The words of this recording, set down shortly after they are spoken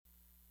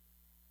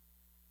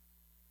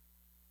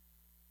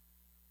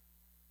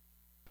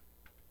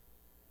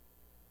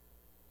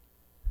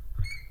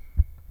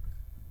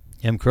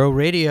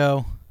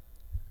mcrowradio.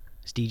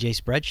 It's DJ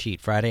Spreadsheet,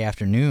 Friday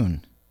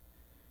afternoon.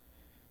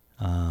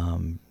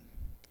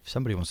 If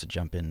somebody wants to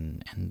jump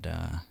in and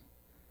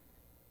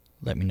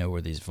let me know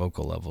where these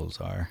vocal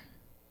levels are.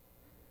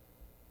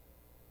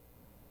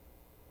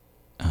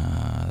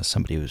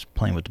 Somebody was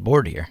playing with the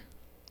board here.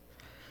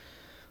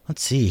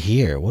 Let's see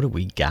here. What do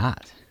we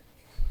got?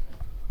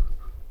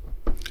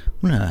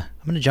 I'm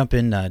gonna jump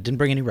in. Didn't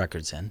bring any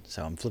records in,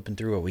 so I'm flipping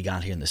through what we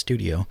got here in the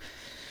studio.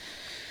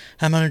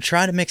 I'm gonna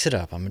try to mix it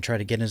up. I'm gonna try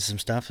to get into some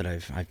stuff that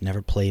I've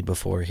never played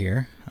before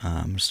here.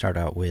 I'm gonna start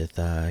out with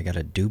I got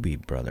a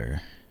Doobie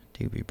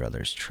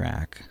Brothers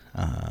track.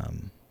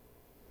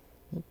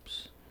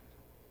 Oops.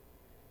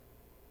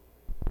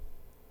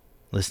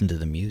 Listen to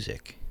the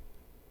music.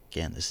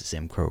 Again, this is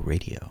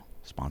mcrowradio,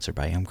 sponsored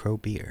by mcrow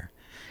Beer,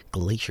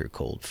 Glacier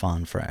Cold,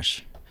 Fawn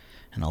Fresh,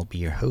 and I'll be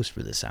your host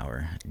for this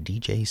hour,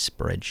 DJ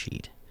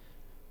Spreadsheet.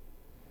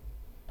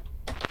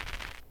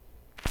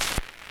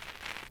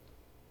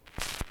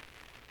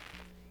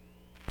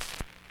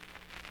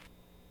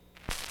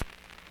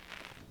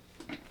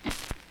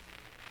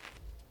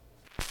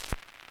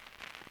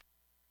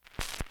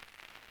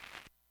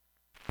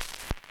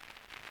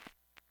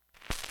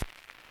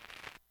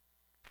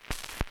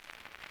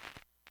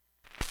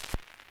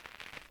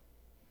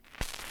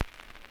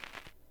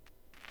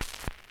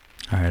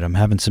 Alright, I'm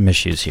having some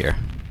issues here.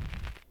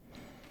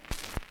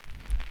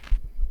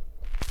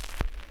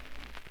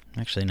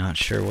 I'm actually not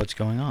sure what's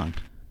going on.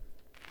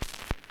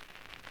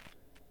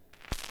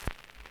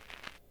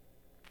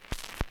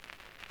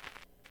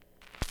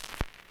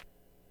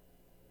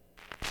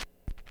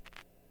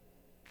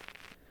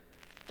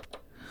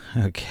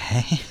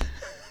 Okay.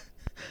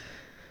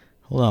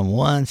 Hold on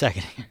one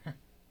second.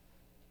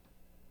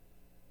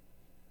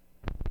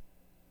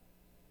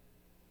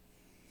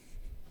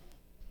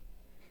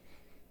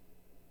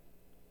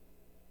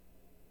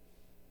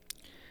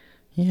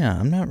 Yeah,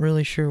 I'm not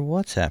really sure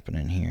what's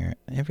happening here.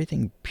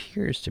 Everything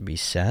appears to be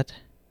set.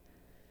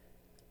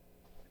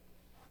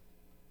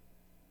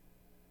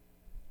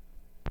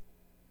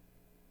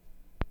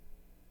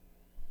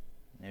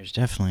 There's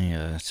definitely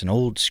it's an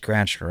old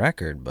scratched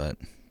record, but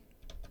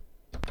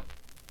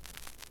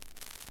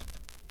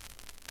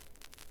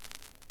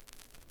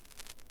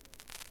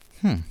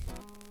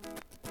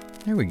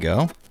there we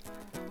go.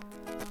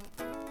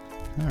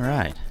 All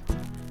right.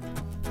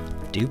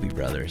 Doobie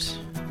Brothers.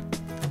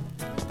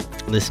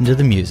 Listen to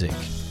the music.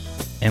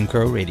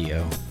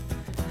 mcrowradio.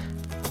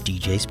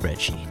 DJ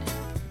Spreadsheet.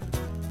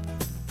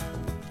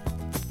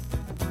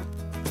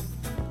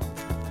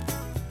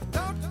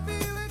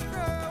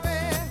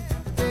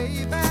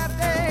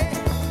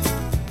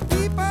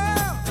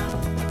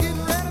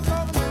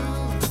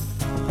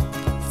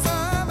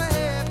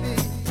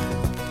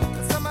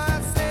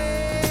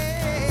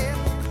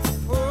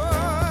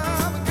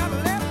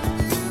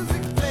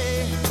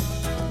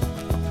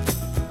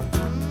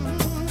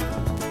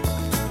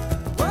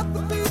 What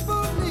the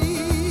people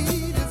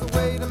need is a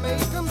way to make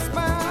them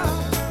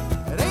smile.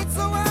 It ain't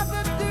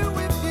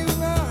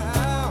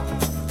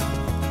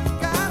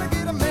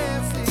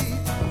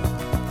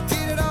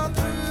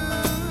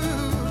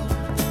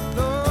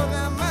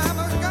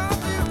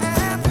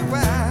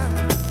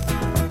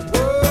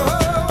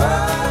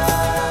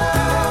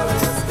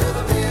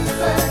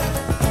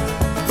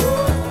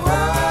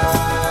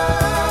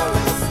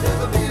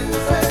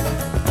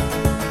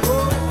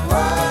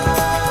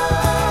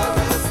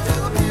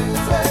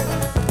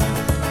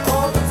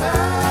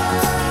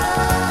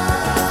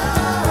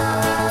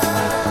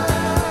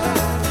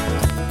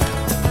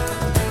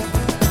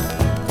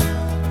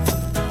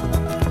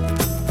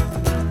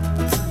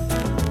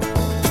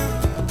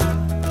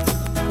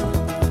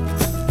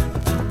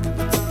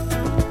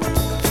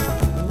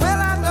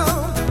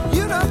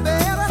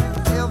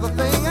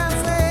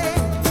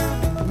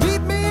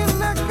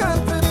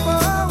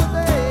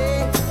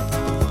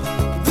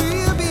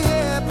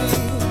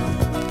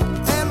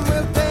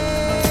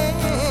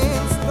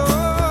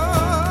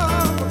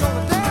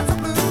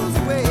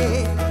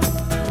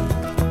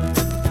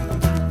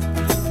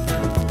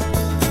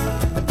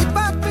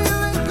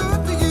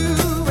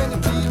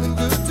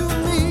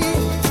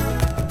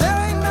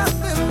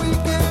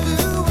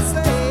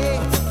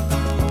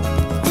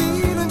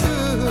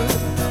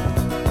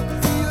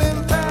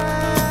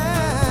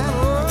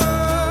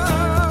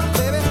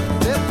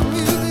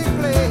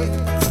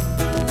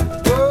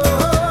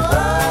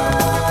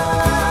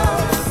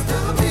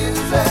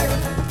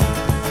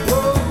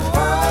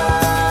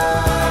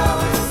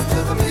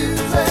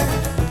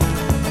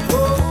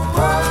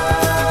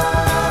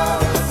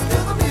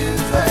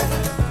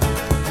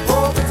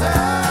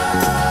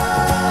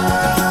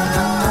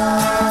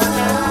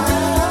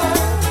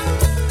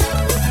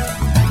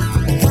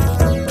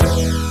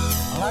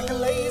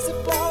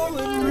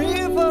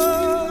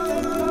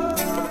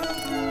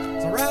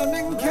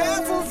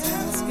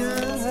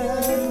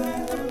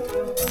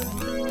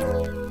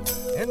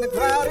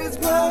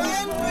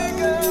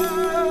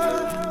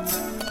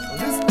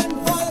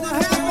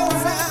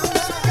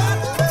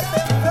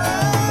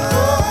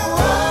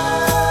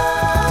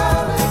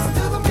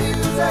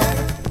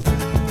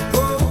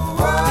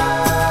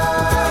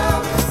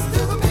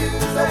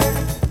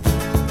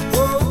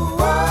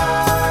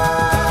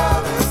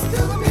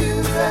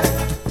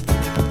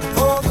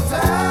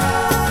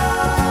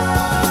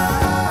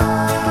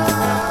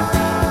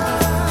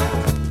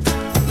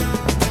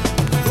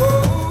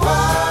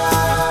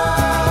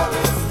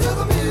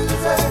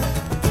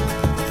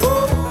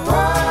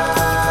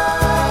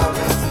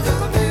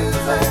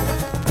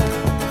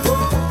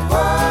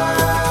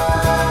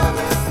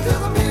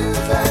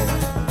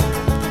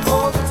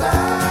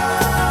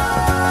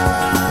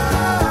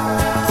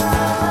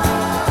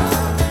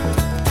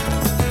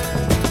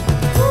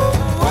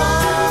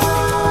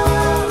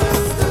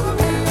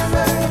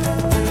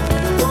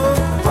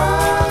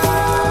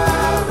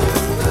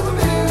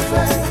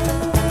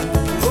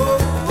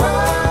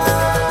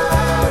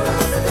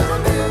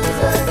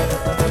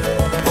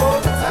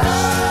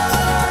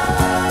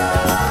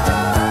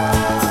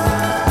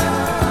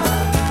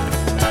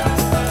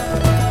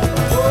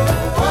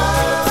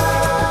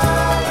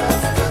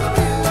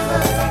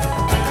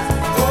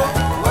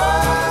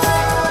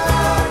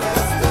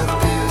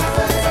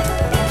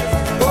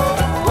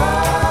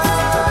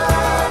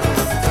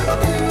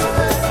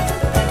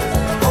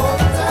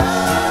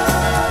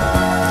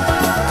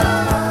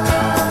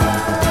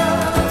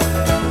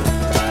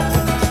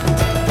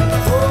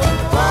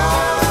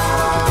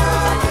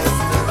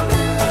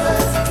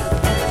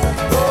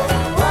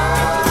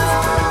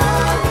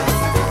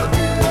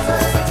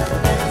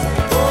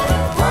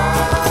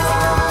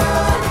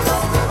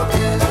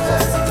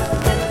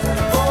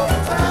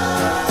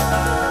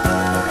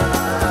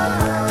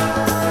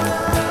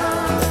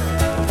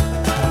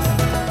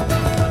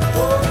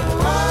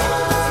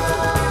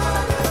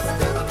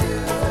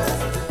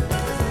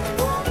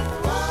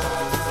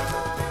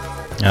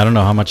I don't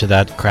know how much of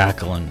that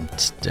crackle and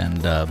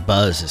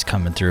buzz is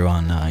coming through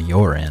on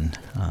your end,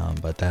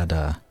 but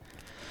that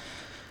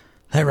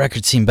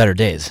record's seen better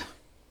days.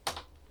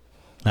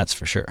 That's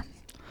for sure.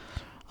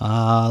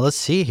 Let's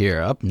see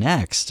here. Up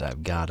next,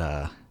 I've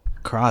got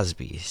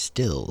Crosby,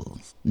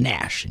 Stills,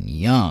 Nash, and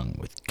Young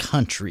with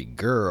Country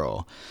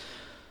Girl.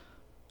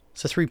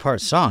 It's a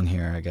 3-part song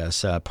here, I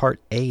guess.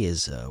 Part A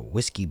is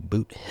Whiskey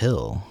Boot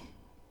Hill.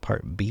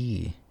 Part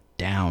B,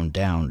 Down,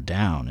 Down,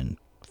 Down. And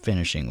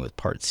finishing with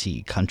Part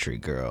C, Country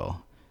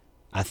Girl.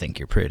 I Think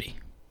You're Pretty.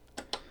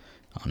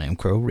 On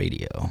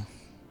mcrowradio.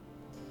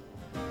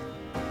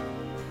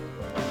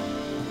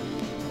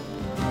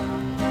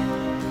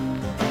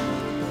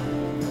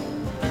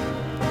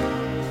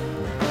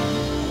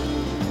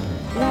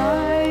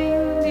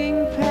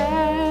 Winding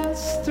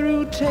paths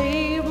through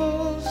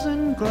tables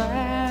and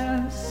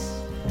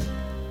glass.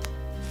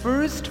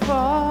 First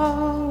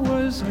fall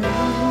was new.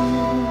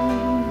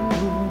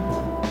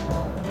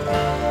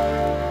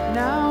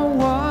 Now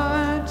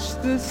watch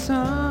the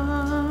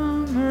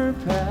summer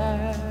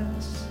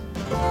pass,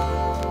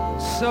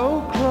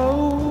 so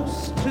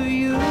close to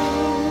you.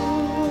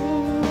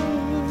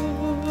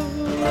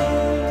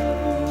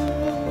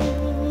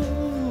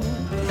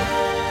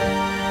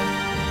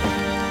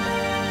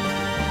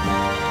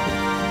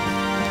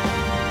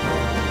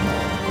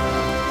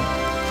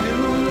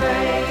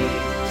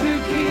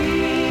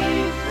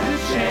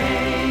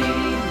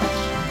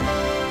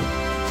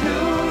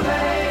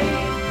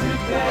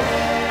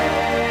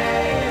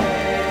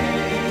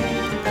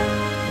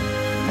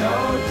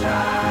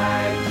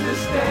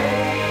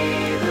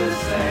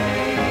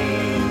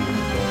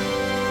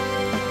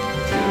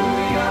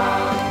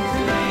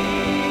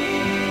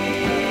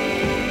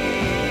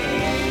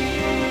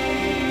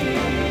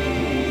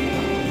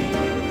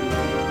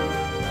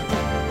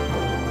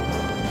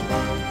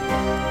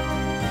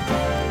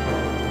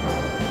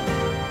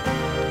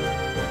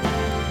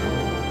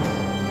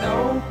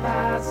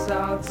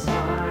 Out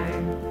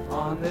sign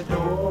on the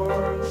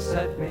door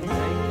set me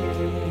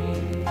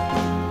thinking.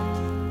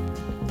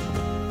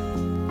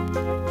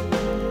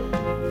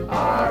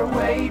 Our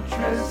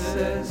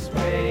waitresses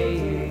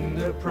paying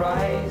the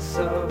price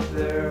of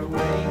their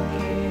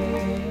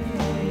winking,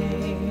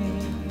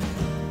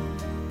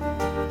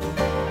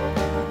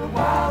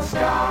 while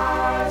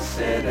stars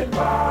sit at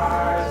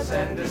bars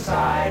and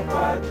decide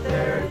what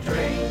they're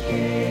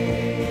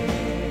drinking.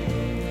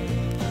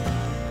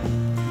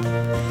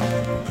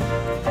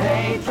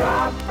 They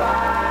drop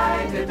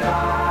by to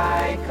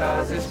die,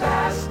 'cause it's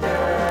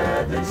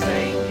faster than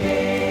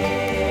sinking.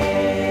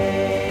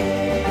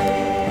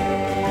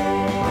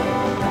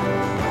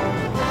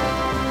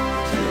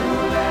 Too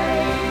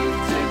late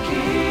to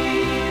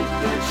keep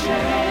the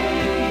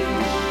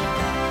change,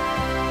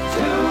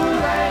 too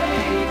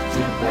late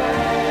to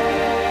pay.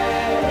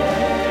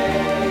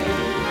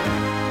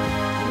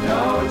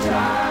 No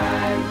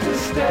time to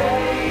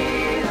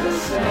stay the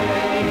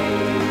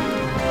same.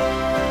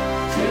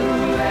 Too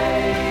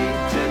late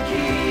to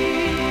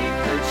keep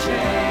the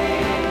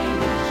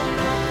change,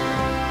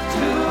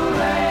 too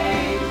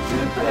late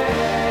to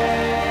pay.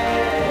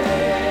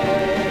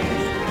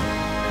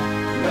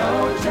 No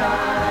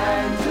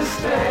time to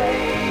stay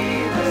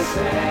the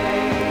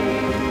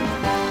same.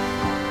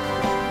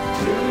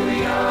 Too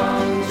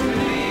young to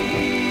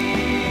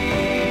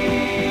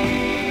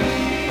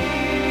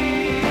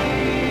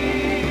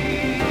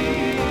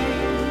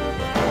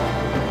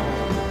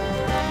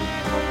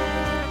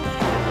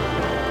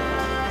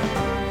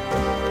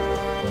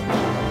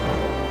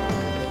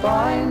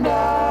find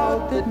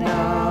out that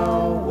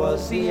now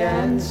was the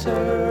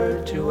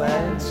answer to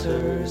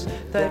answers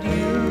that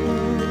you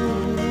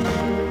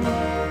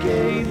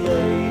gave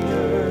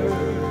later.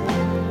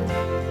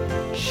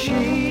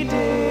 She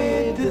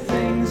did the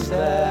things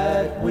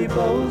that we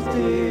both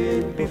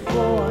did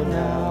before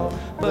now,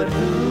 but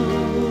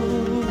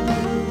who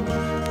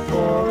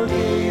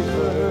forgave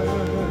her?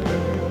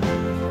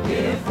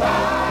 If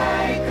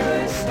I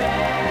could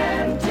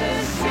stand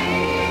to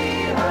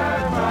see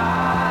her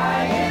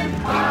crying,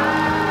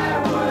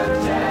 I would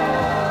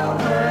tell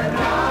her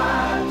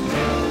not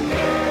to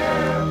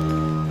care.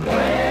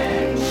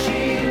 When she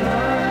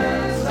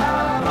learns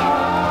of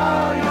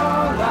all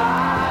your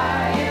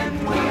lying,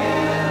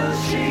 will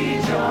she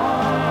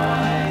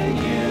join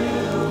you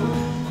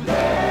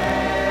there?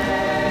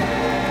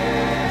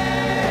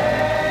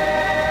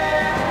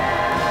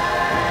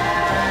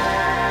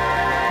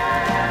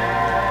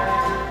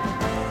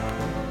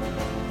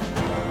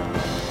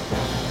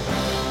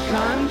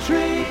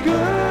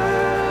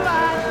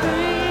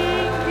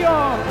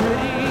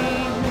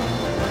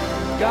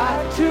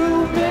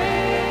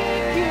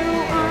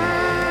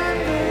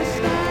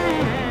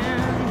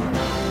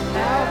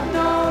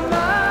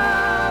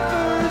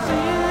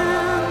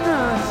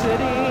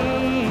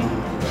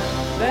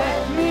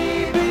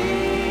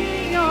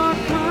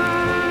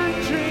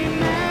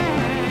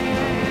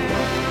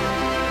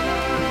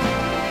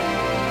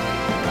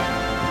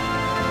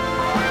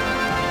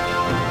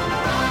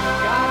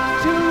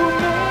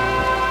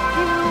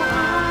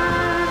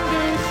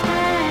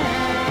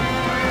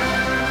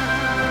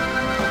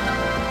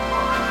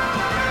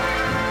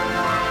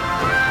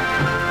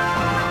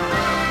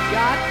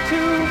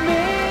 to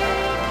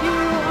make you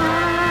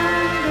understand.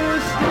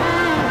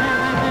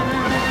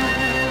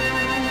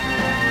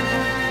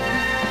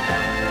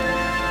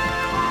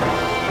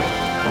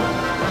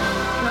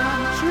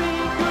 Country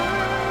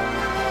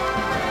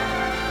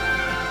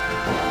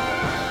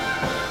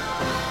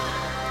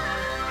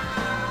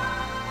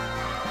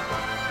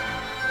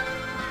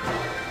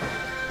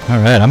All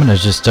right, I'm going to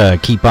just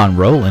keep on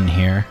rolling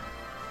here.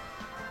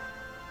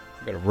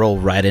 I'm going to roll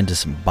right into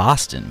some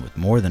Boston with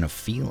More Than a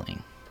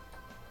Feeling.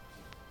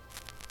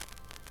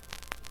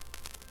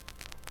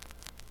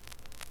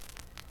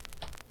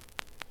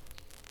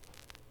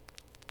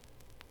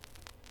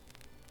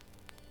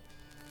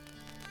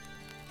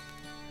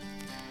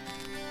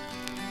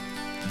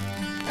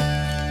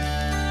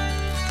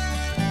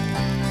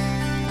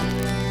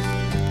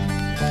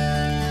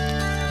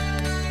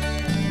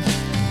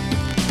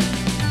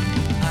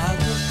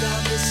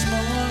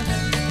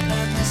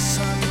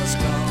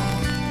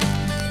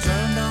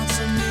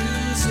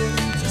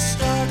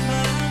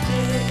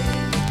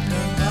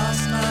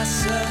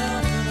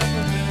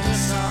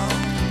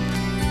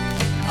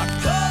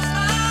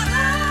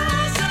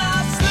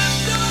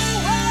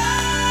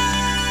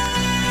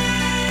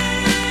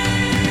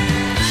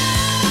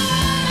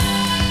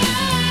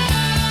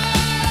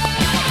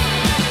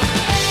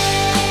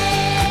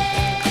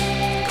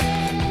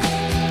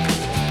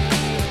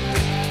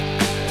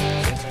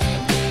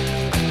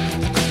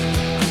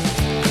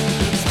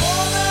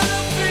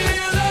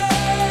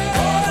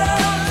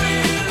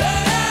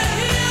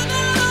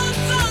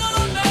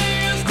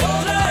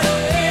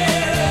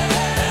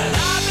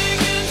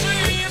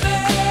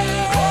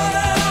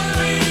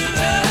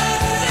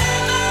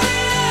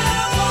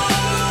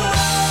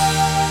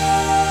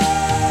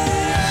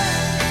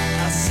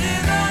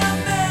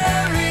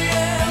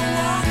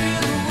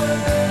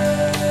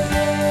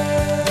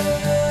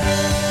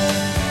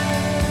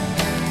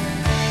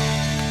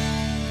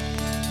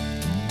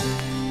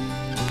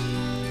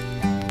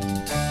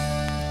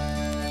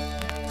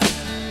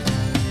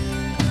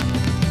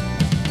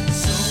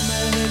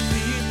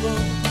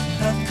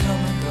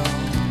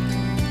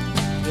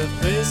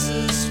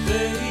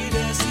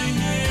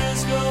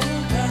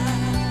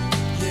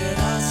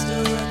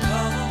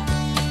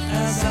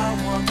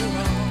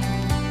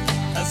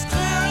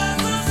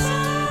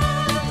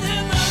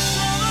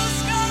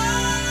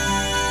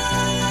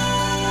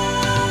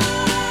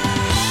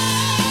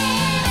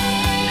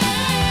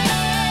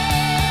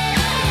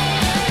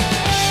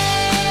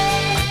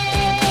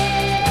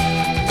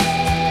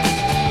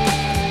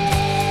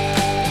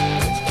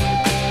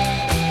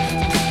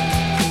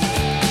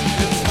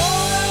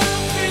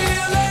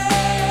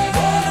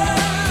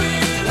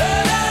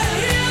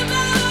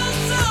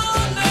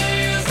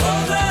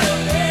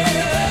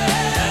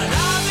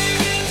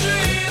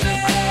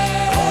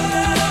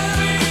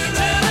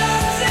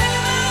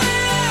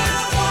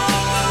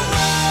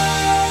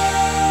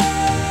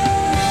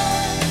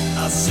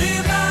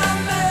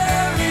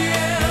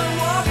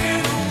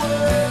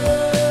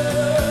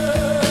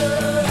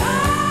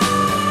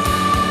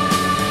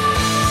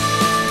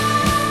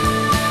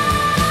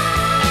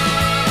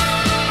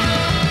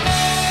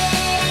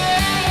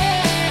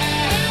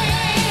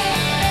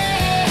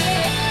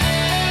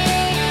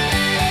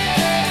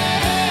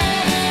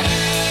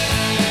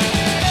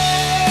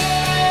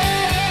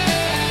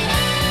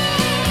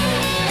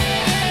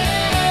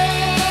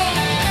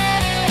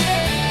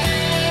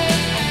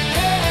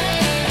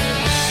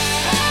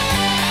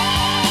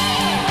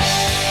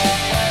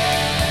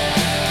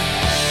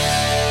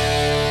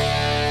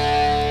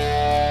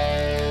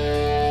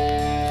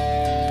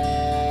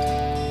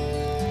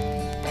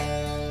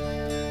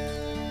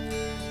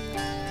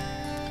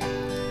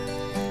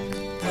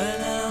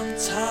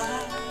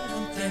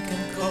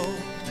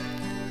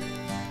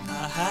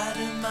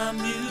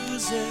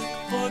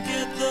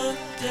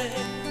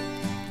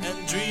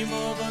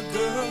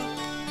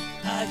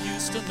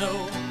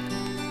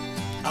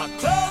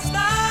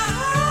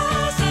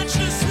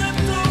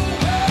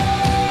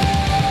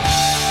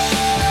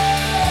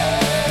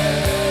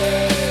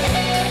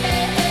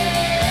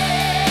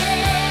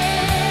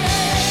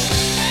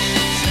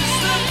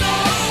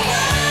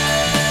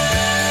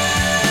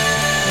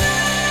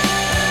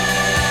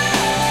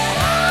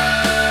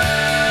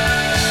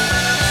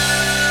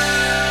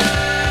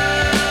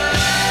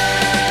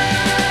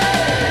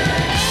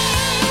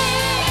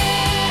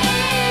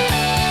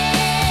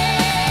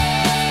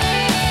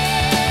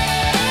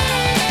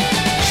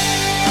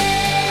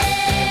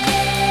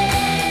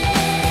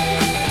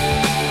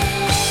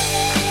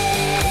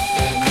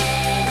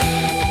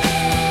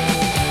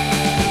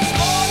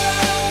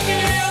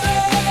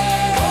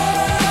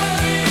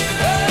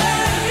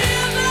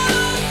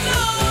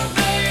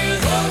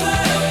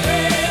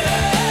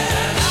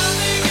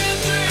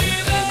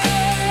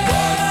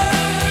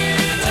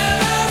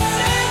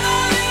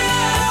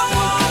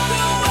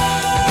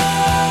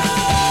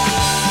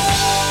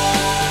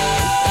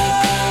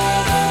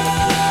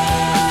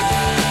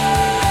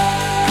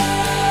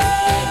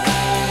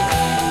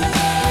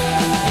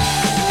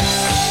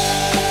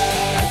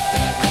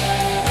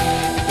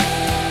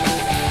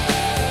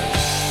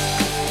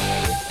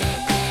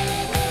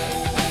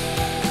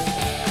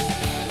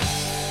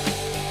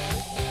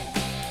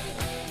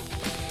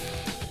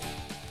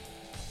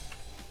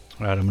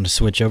 All right, I'm going to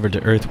switch over to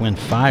Earth, Wind,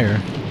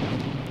 Fire.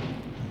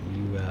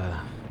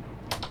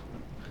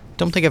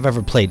 Don't think I've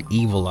ever played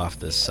Evil off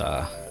this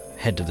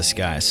Head to the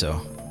Sky, so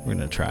we're going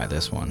to try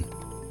this one.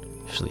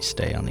 Usually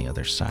stay on the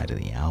other side of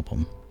the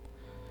album.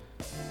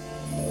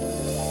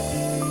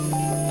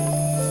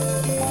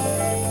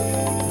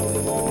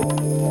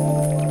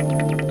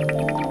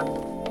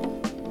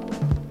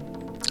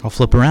 I'll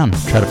flip around,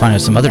 try to find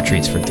out some other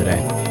treats for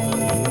today.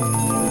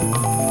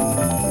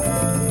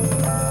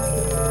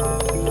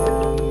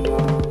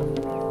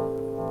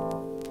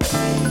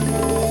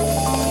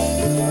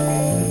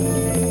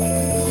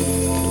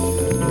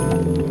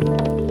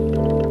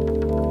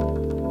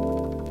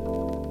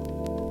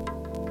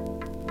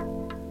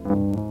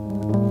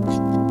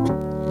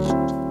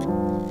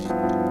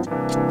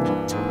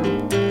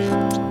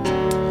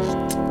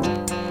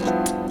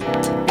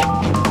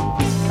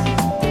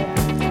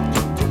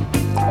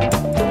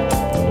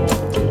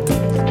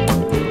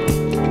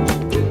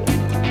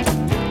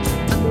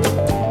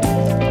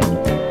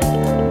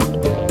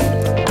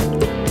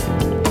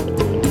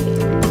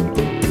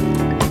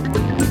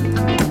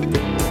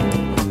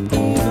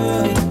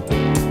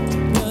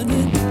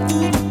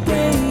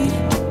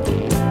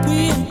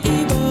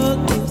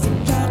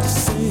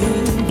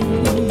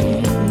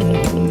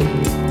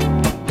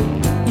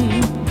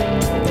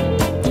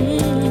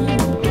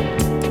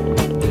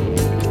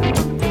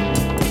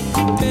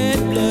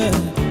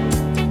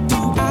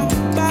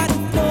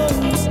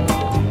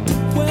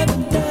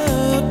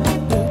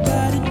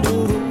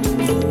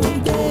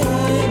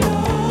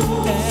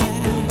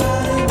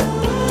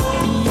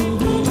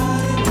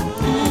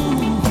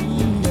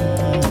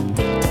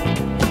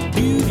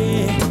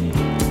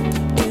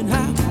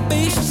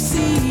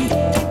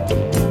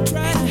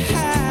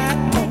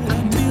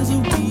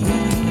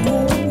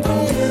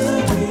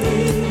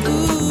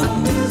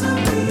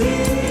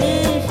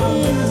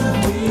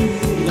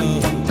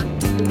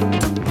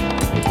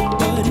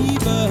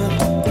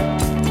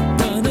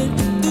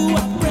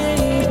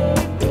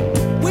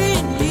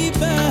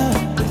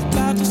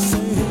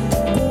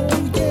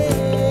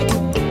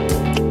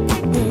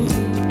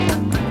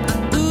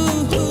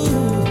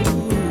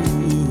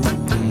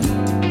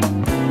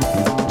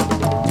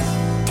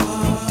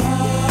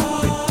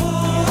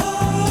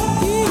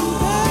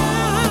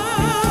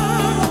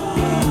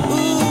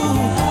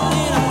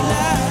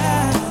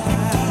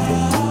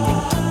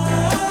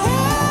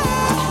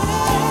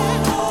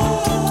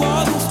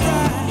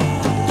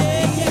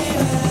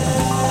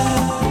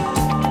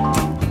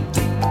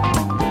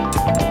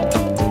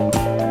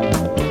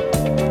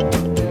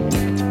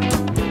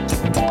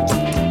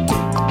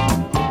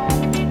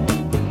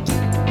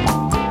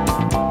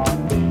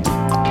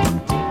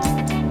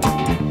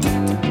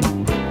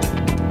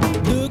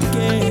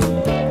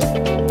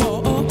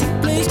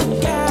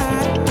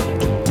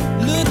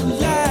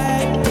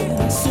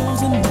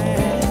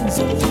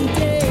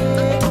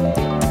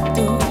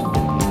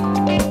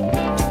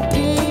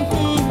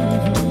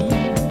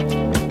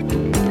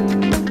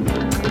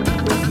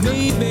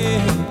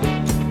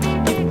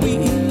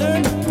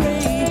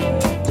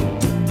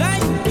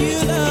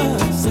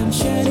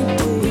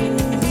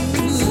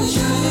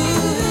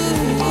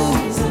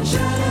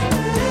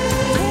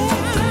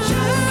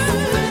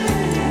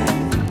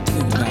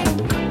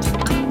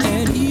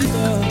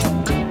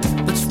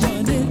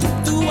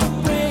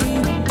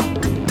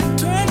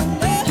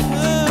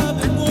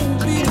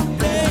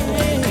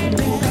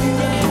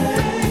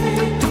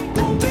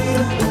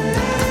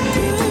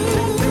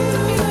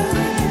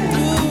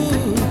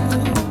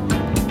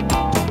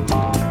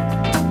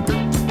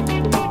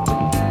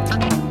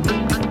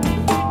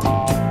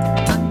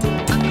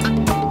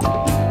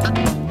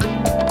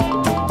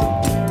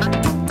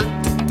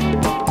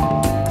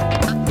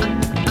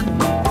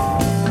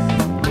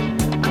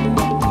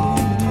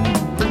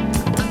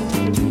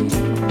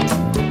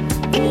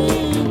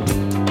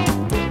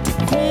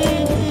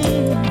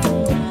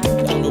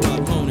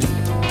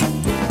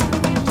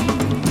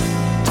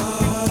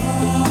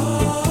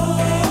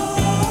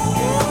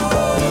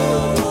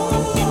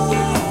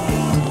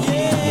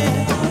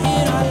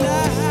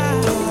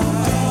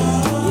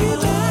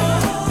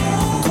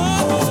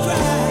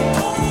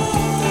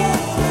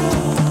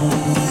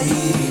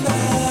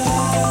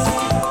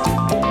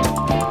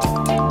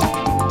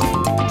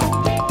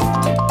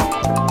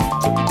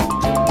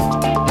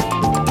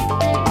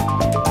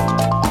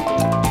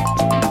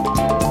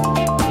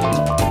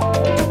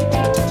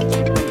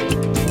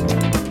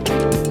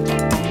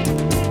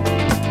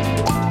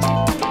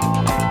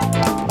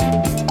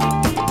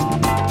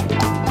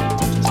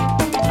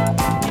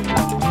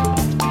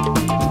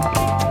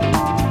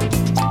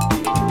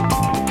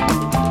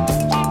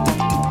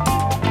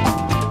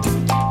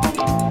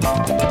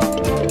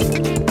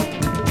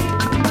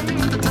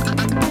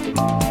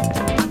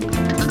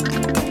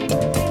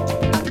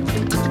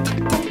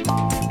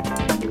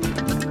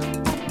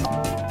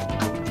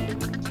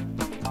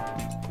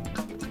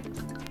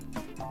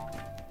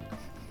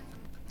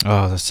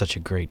 Oh, that's such a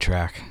great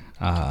track.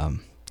 Gonna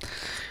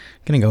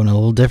go in a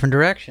little different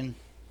direction.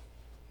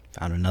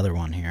 Found another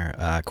one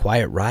here.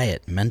 Quiet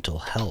Riot, Mental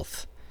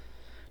Health.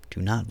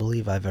 do not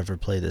believe I've ever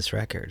played this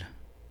record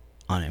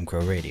on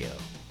mcrow radio.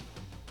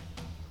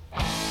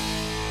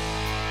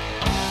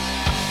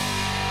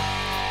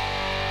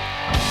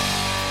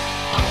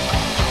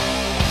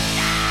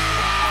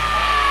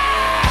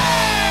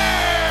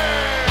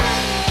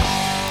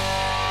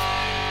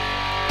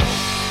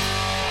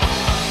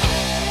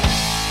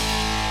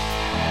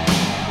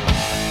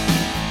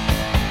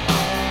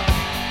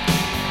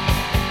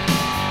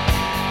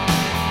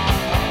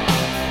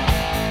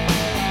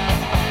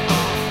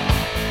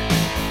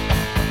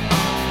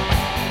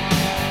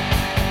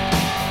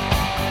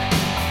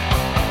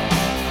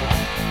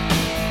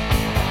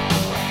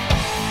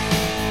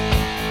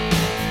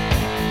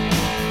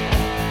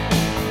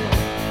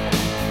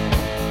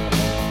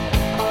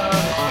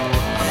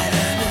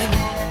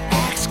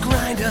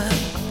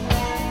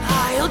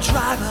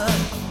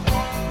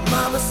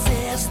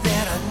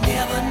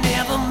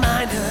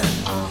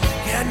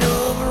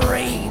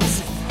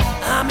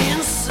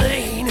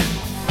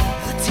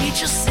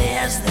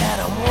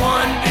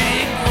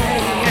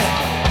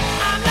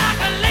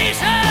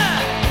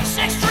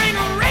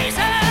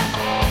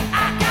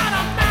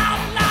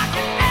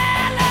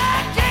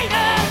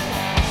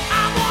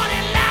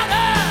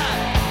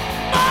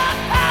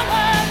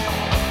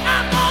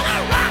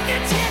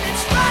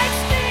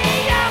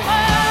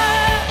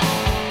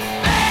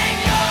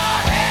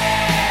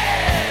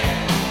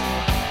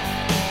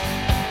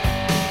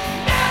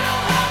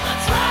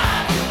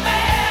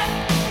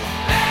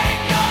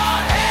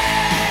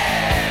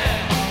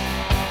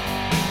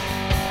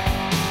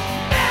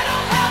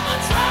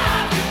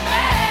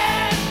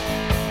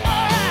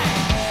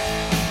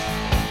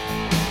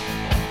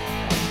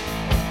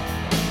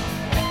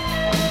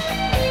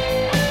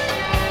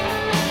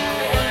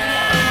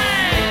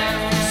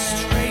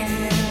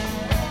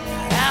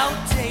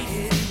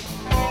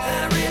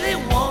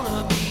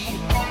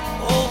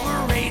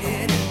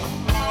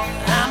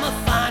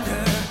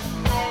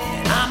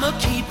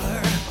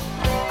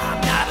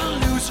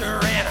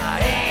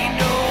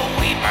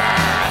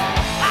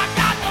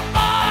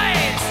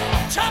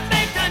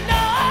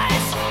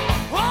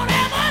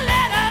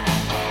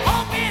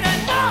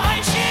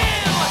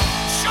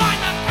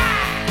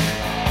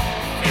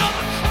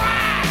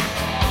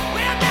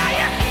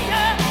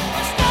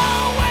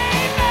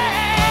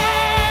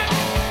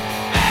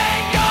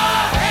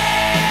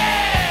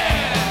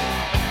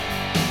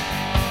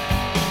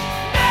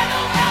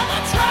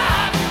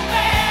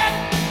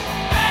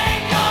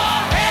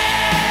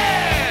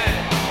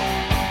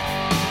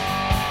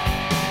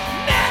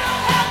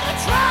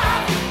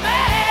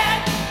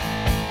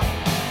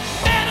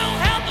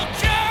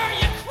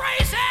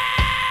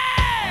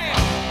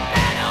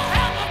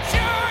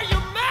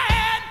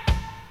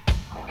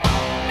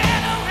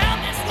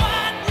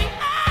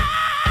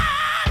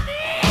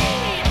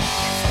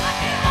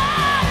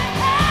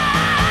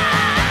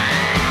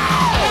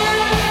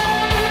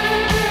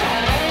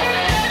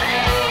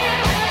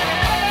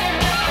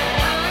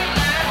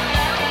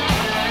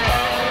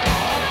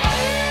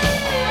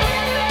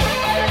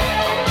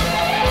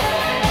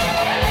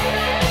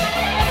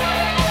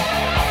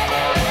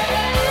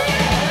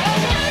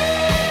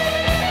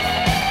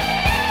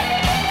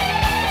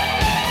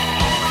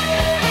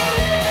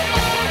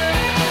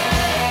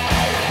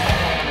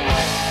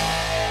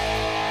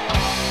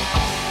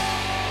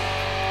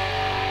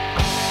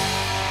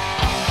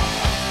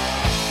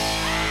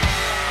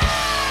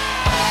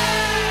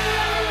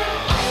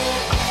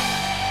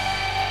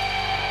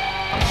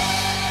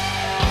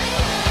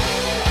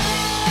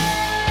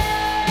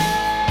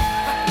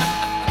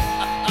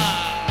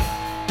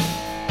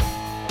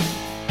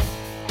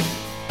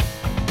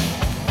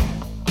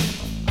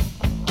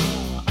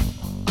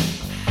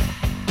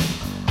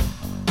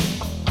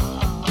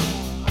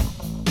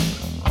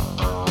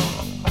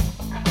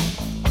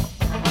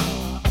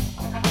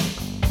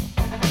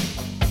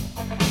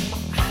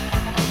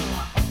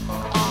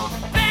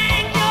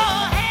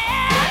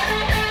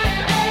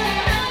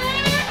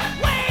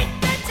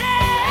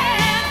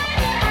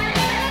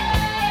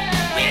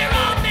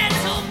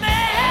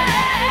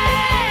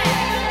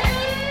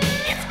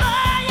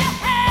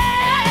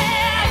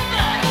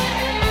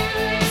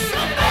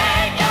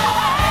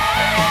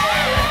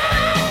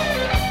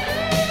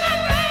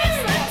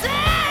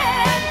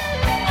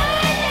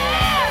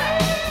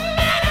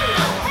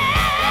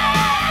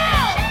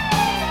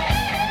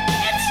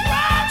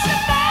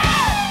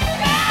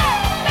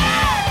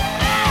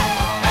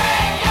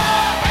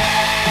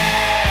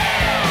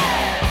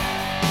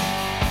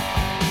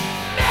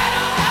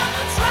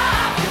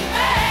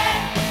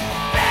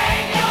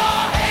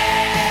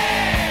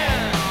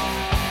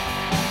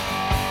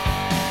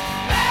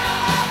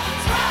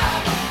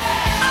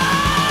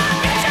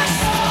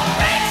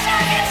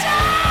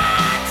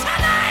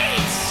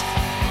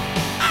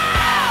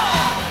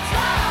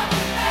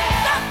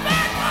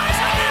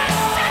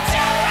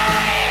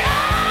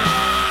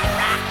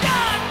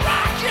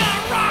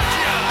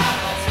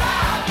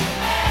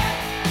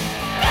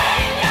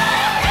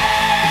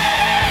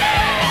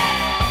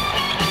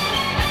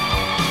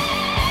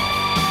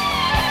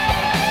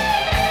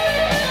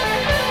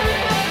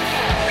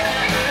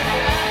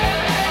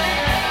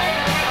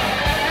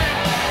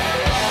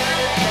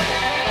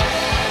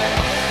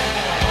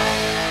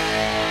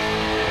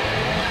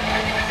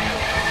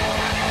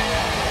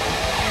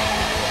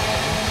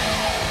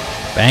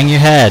 Bang your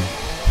head.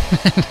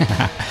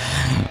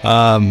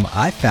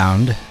 I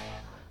found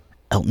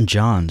Elton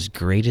John's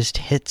Greatest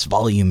Hits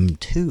Volume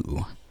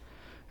 2.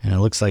 And it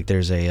looks like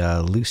there's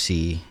a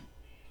Lucy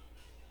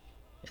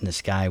in the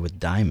Sky with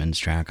Diamonds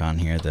track on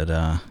here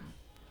that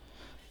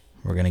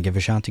we're going to give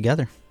a shot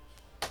together.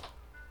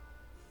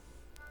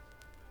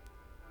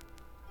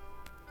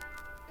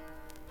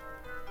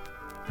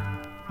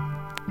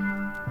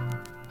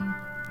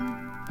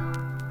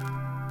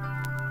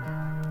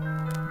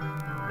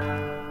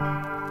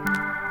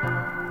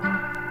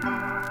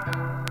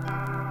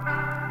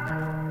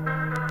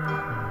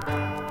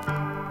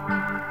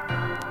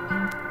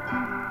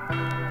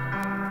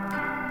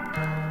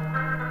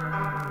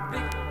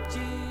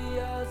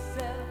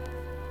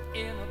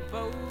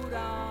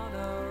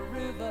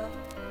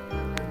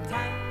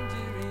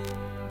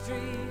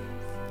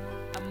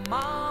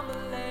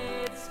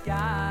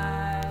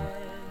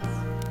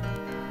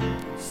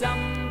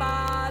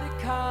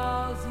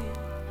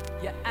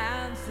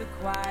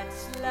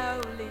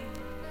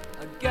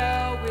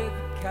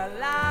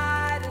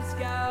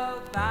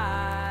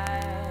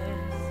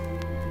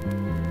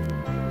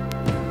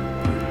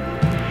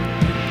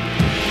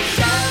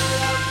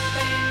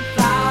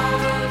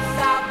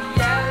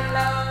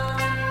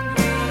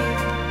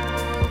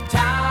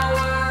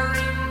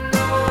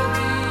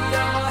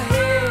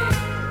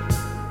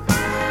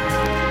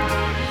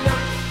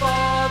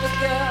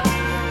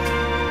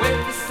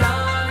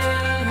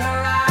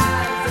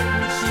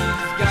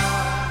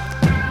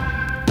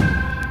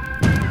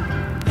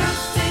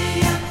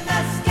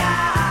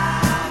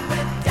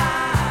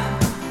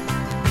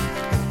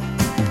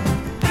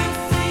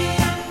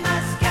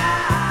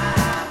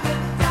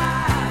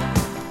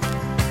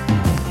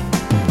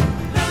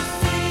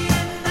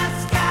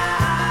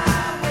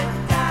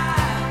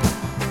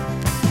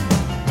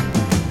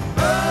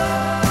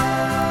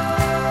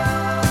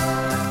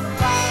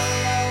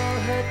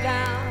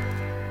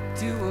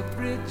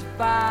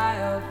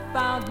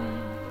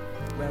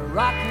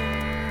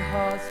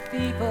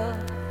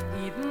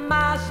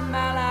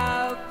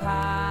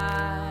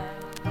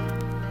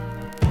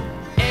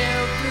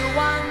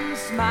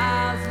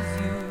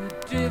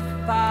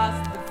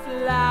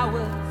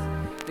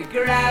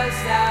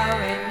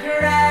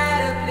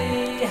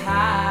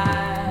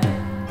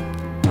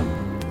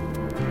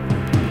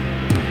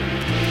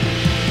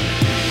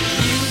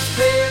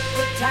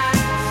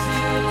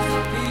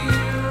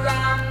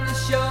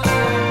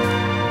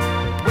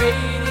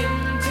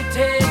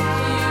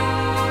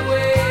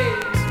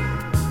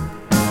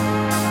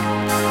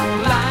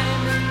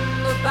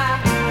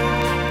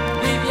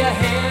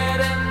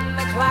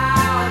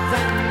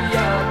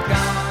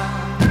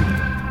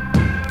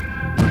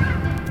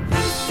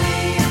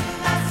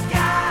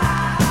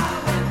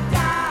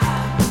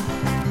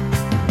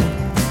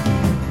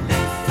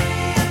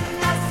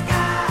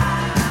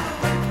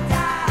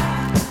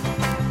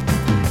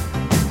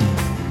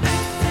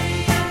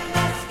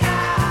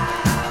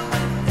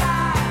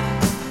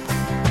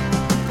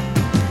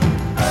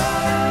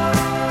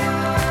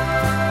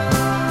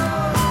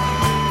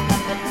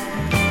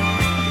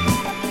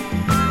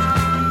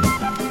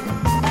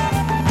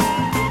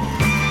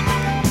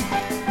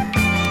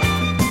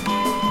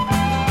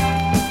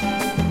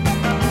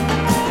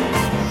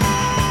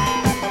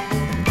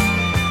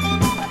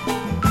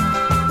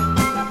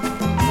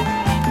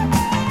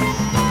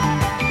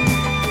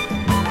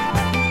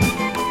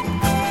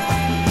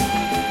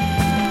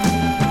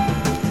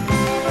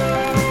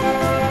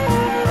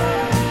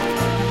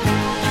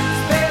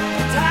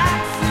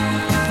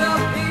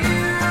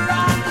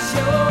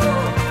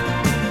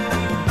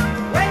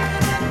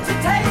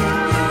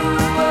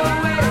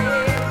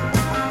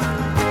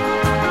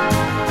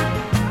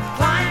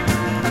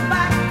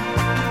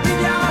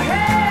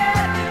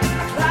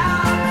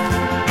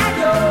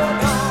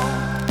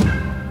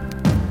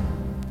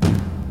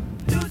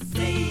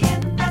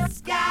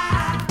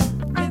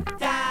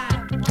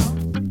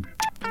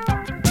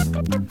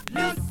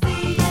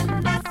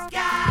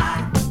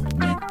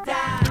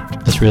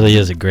 Really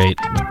is a great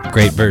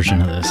version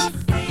of this.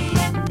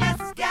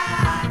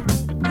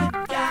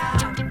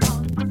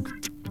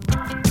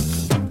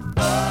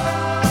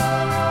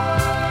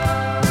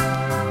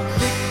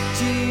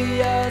 Picture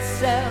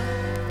yourself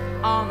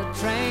on a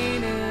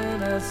train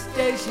in a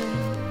station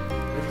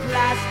with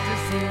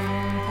plastics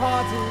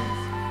importers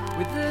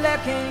with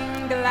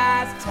looking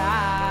glass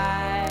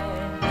ties.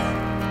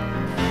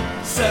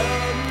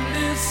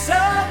 Suddenly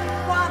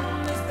someone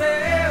is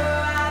there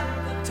at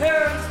the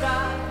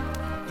turnstile.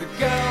 The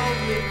girl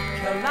with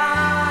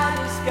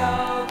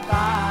kaleidoscope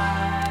eyes.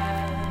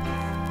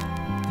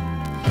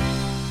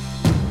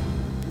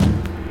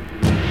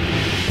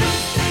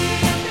 Lucy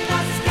in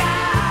the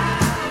sky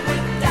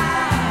with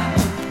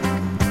diamonds.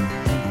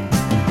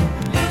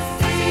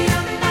 Lucy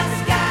in the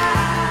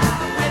sky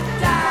with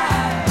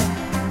diamonds.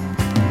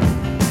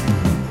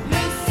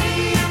 Lucy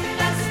in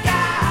the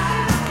sky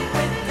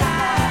with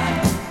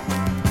diamonds.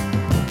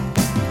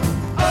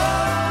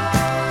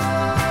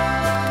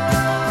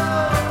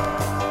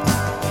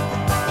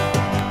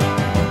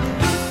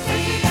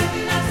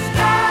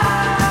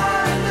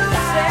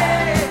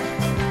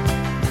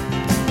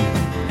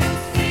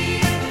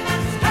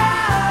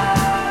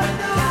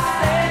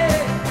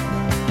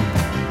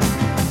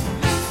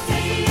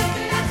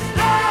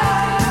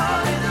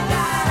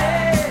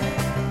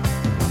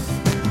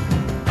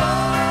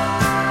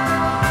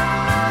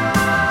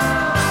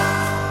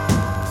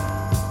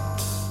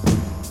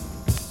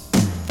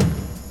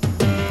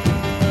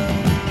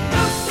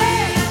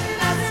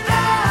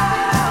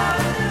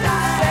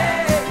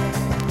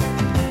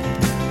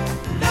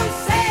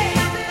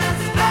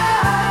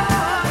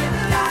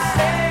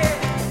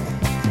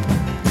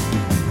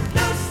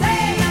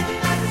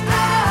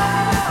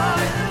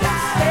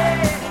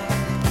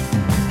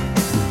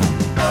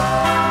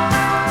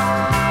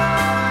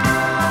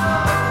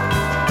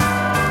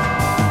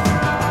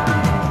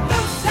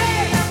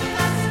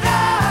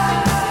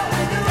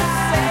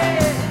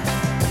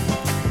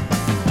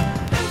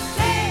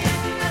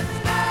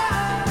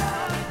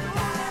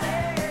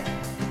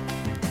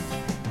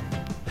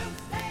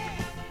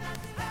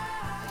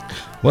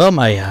 Well,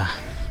 my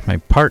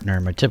partner,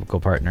 my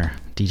typical partner,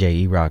 DJ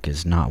E-Rock,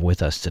 is not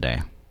with us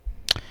today.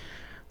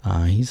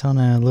 He's on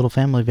a little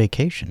family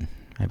vacation.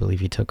 I believe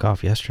he took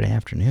off yesterday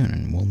afternoon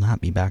and will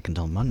not be back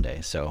until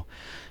Monday. So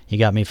he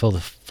got me for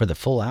the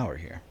full hour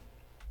here.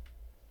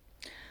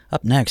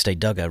 Up next, I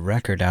dug a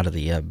record out of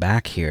the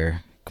back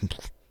here.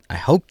 I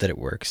hope that it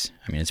works.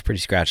 I mean, it's pretty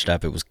scratched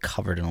up. It was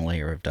covered in a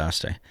layer of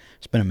dust. I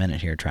spent a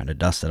minute here trying to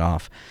dust it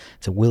off.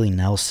 It's a Willie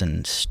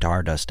Nelson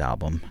Stardust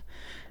album.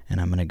 And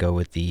I'm going to go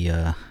with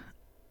the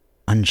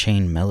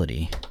Unchained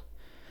Melody.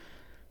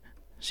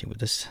 See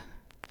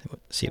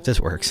if this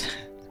works.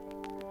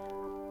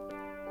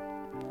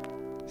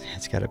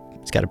 It's got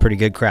a pretty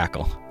good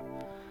crackle.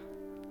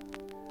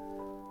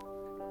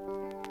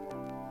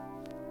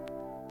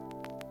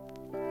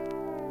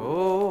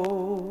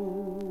 Oh,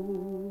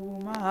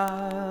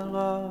 my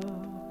love,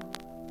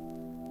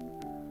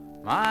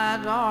 my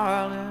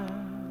darling,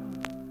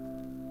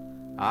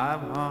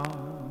 I've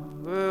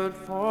hungered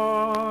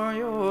for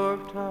your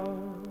touch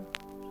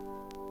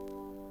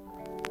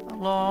a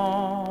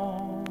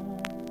long,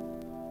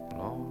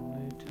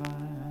 lonely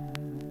time.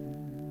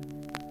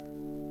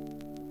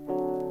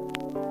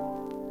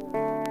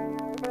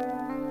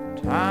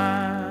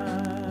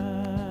 Time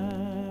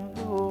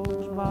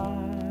goes by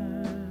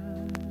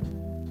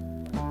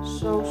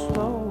so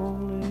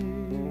slowly,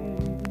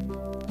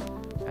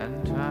 and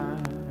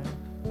time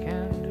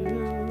can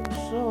do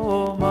so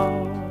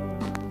much.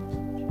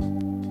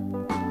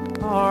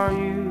 Are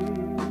you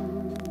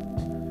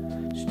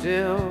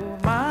still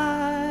mine?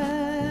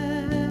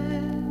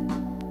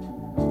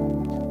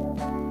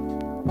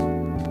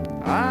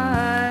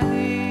 I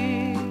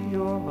need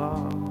your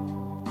love.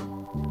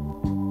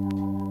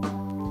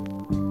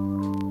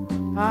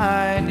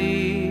 I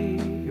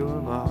need your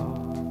love.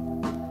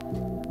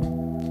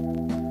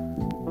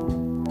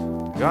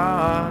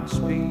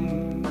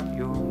 Godspeed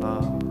your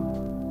love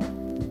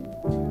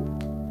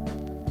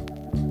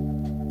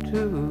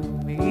to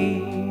me.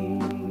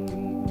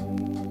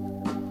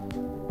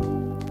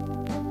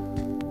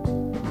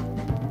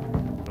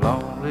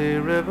 Lonely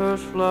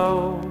rivers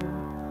flow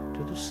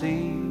to the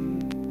sea,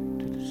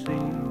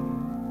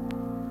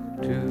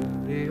 to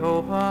the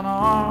open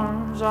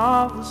arms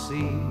of the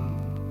sea.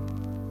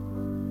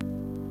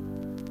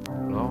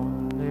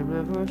 Lonely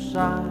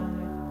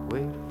riverside,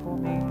 wait for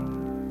me,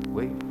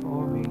 wait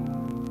for me.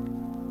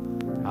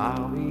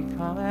 I'll be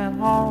coming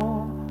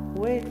home,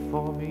 wait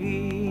for me.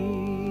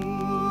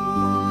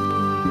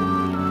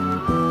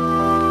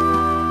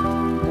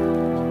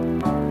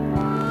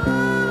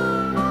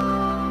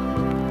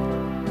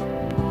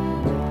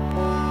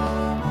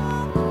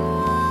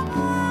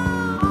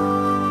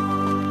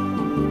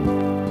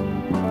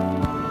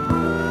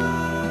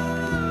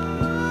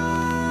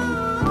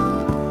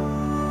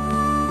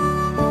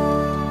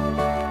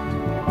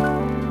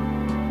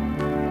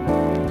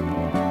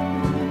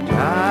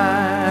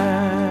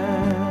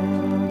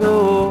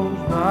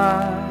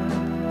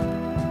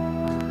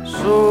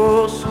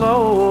 So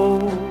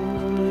slowly,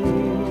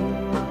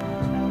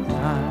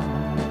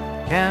 time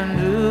can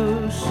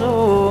do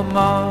so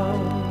much.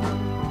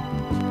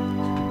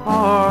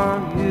 Are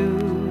you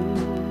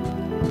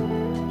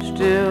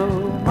still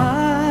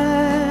mine?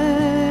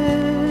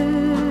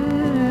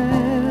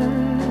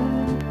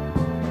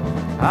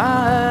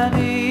 I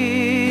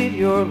need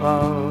your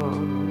love.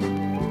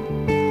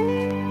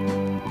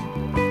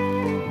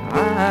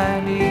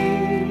 I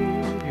need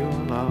your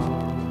love.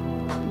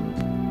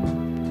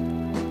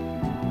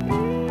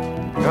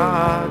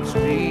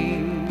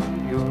 Godspeed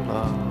your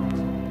love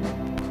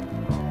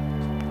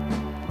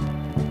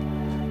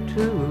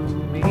to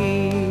me.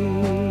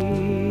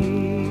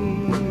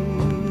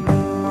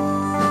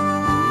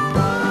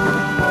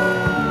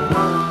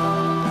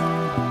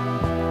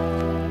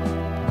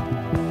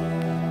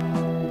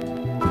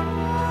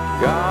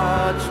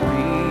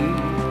 Godspeed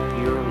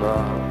your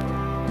love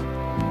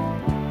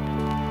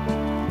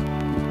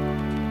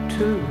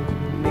to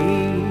me.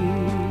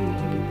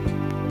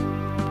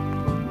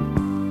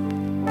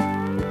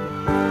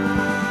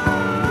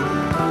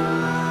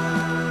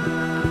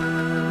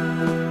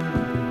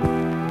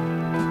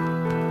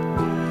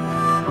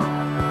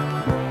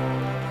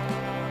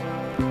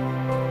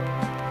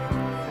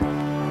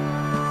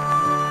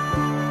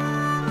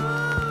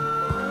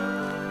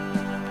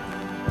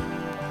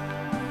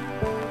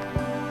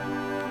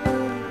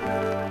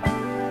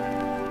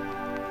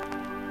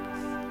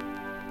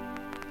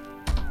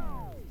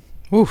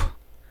 Whew.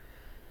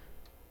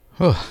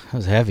 Oh, that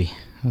was heavy.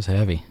 That was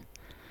heavy.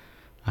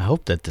 I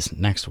hope that this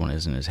next one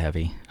isn't as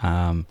heavy.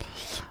 I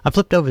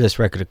flipped over this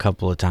record a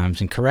couple of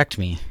times, and correct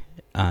me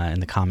in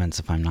the comments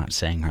if I'm not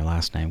saying her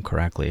last name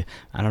correctly.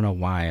 I don't know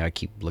why I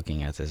keep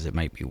looking at this. It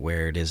might be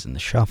where it is in the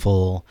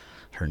shuffle,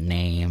 her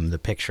name, the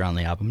picture on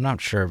the album. I'm not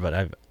sure, but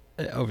I've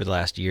over the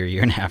last year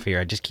and a half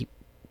here, I just keep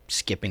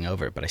skipping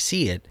over it. But I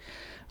see it.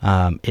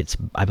 I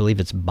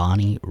believe it's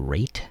Bonnie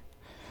Raitt.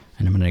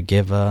 And I'm gonna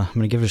give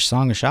her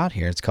song a shot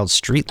here. It's called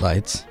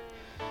Streetlights,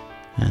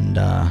 and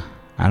I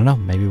don't know.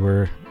 Maybe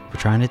we're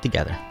trying it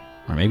together,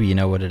 or maybe you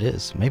know what it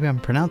is. Maybe I'm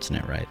pronouncing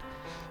it right.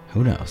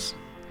 Who knows?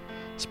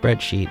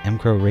 Spreadsheet,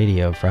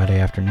 mcrowradio, Friday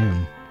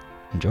afternoon.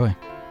 Enjoy.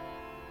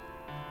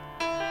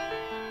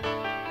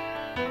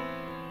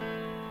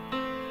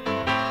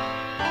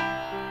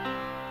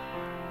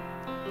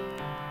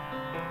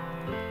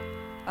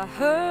 I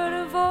heard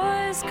a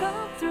voice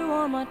come through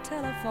on my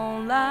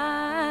telephone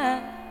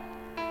line,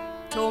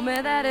 told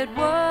me that it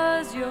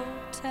was your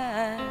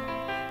time.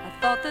 I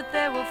thought that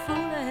they were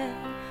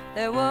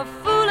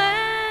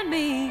fooling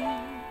me.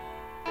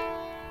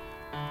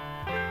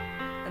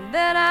 And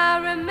then I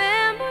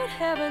remembered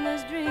having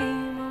this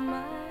dream of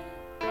mine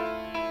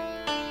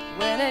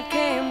when it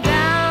came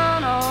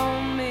down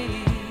on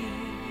me.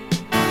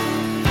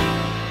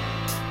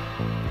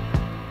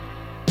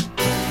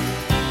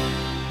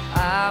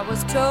 I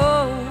was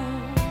told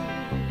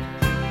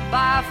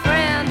by a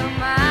friend of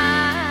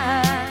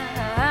mine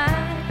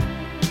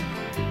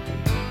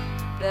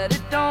that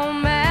it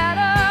don't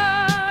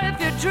matter if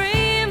your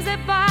dreams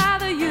that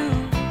bother you,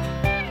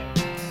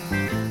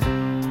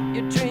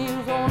 your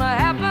dreams won't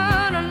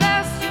happen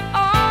unless you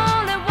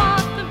only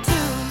want them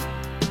to.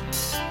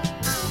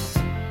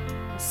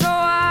 So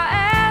I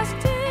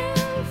asked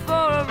him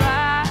for a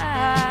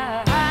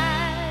ride.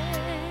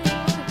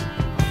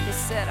 He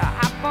said, I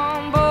hop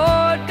on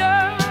board,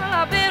 girl,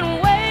 I've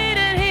been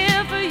waiting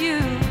here for you.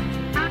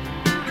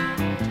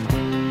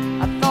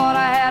 I thought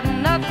I had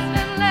nothing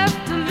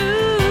left to lose.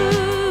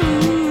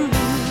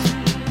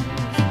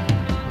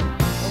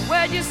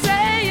 Where'd you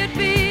say you'd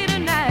be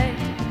tonight?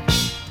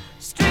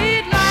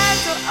 Street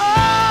lights are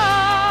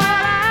all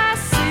I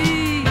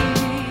see.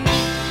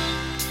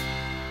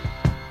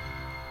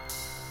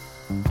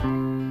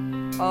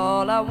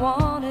 All I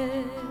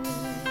wanted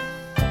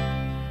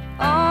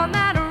on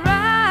that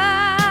ride,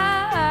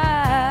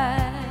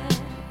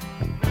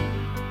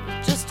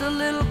 just a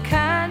little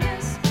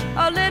kindness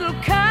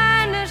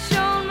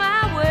shown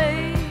my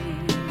way.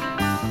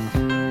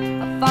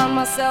 I found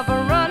myself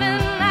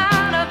running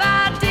out of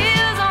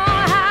ideas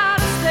on how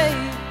to stay.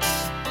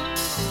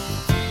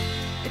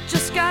 It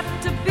just got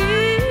to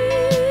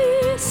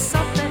be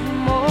something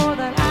more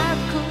than I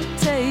could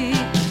take.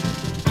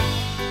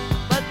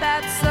 But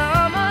that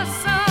summer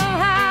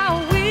somehow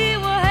we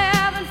were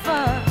having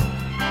fun.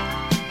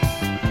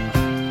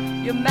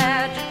 Your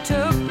magic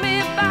took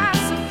me by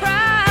surprise.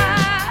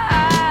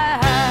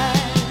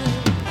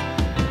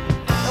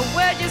 Now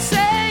where'd you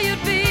say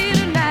you'd be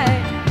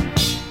tonight?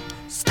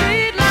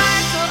 Street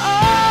lights are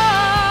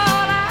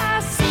all I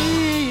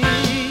see.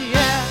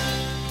 Yeah.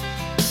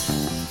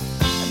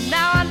 And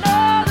now I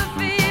know the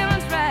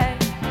feeling's right.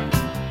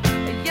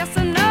 Yes, I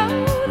know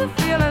the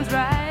feeling's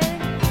right.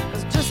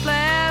 'Cause just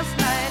last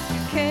night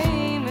you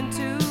came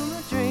into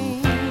my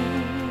dream.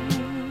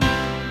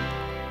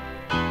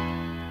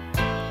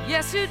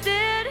 Yes, you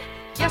did.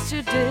 Yes,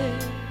 you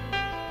did.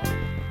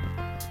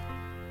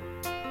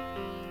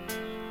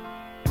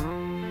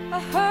 I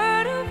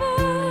heard a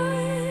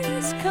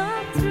voice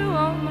come through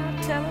on my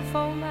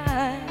telephone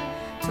line,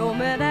 told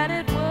me that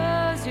it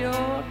was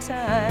your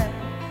time.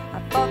 I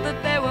thought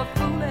that they were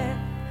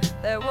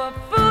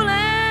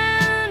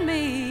fooling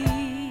me.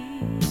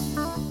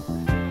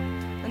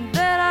 And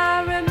then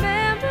I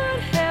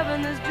remembered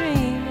having this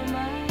dream of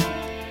mine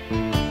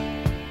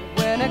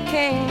when it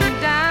came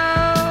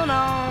down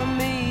on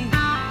me.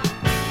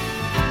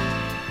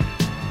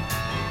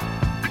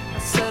 I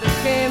said it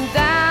came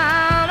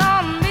down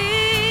on me.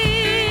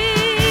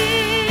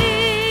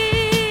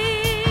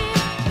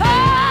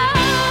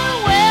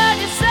 Oh, where'd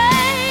you say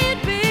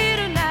you'd be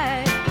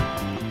tonight?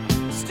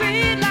 The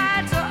street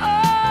lights are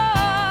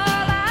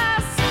all I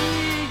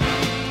see.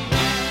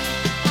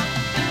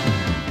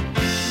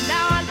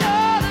 Now I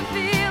know the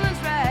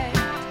feeling's right.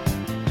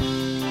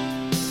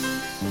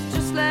 'Cause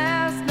just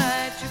last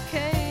night you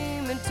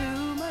came into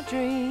my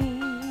dream.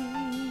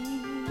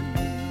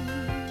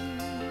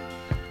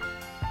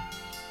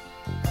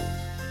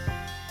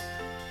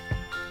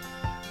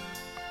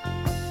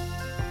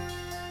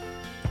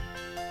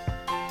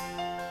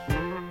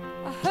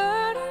 I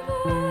heard a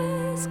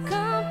voice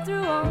come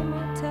through on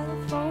my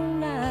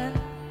telephone line,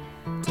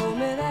 told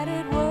me that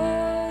it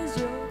was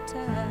your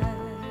time.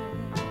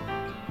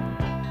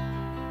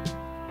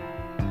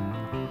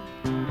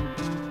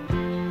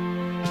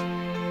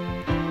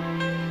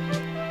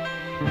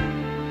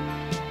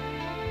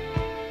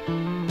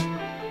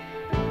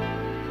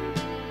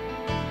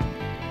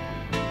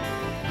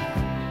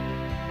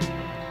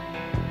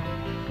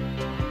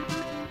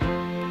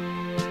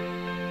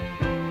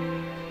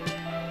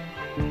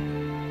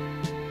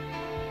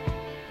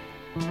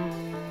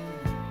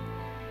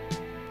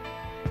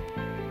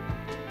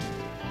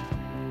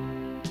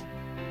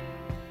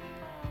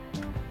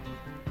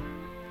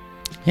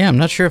 Yeah, I'm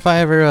not sure if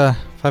I've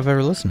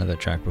ever listened to that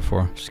track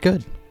before. It's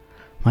good.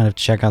 Might have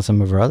to check out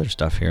some of her other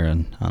stuff here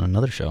on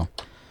another show.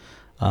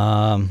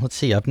 Let's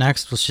see. Up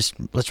next,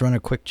 let's run a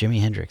quick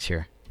Jimi Hendrix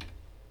here.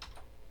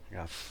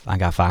 I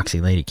got Foxy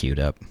Lady queued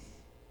up.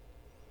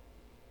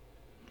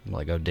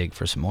 While I go dig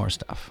for some more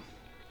stuff.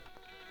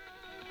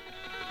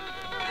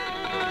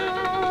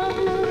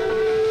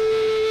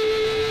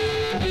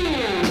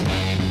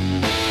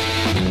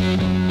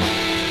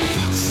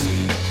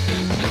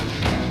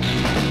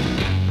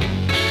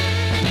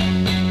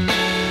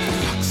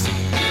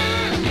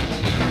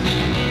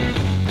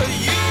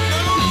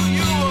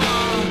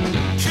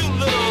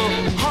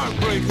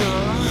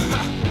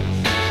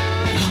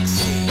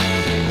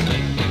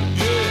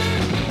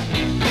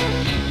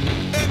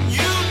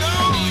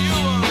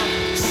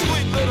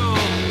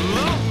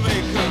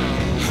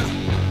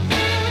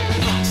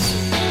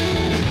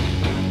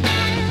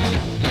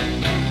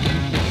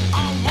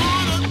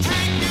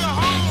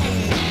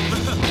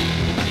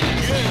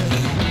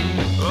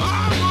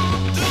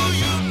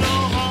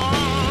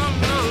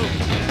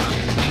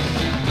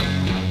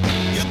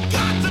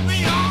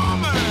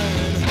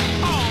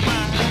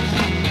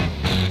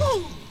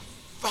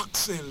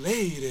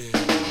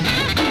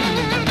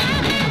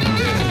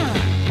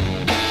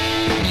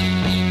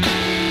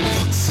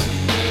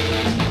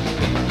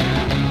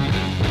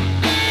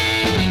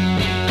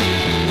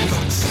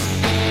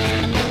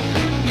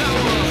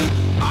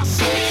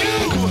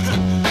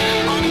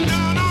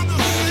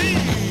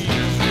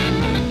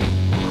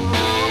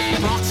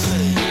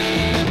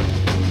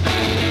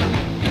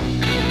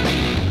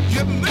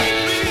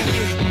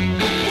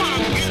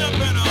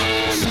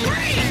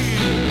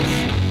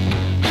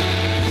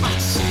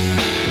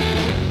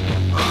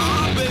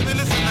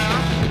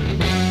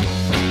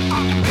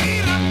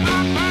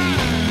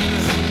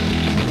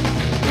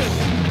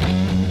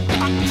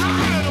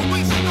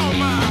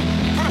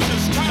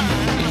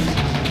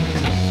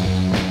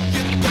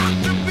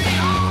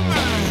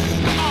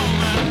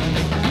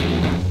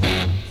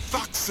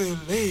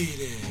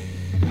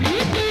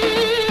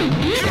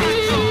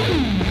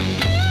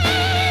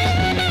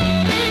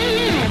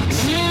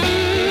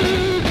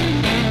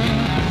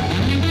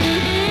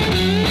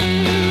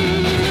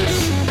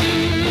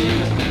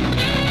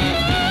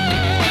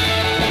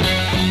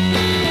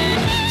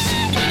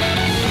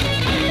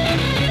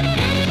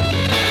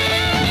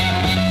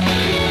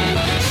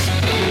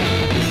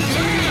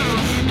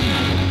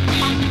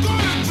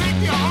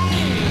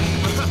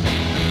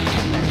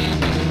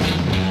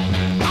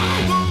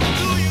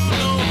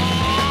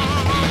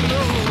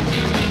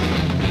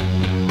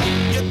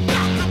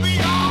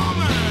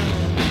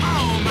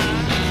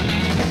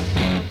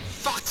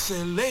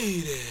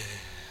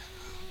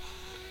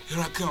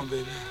 come,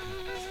 baby.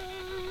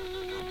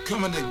 I'm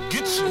coming to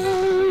get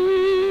you.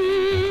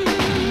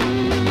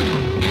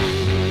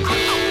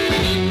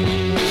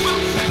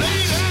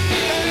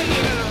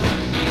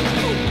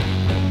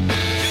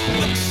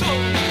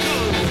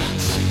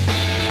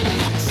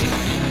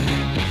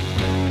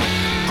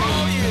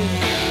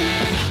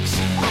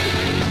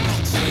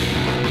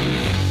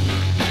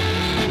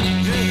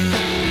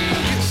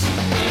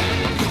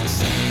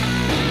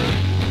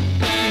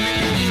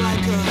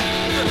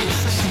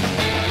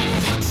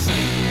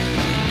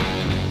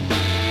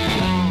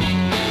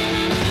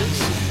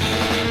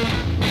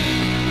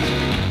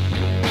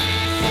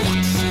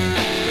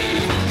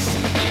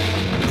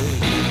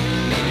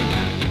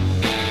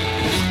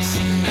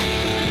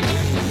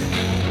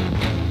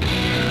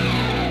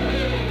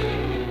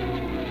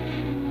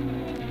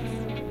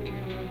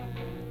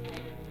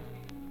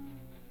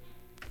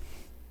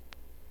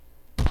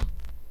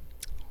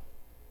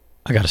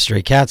 I got a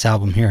Stray Cats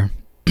album here,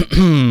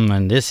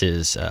 and this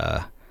is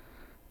the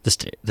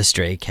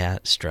Stray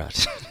Cat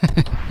Strut.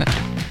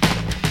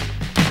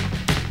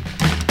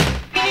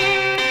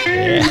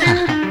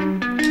 Yeah.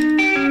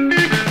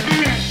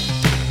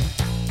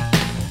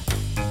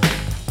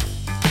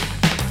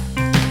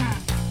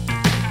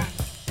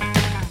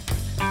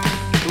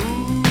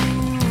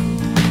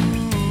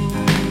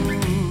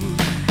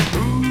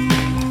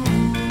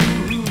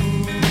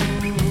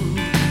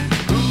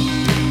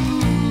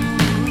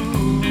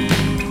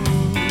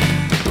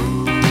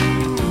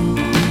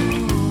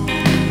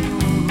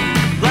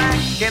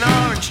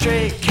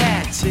 Stray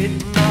cat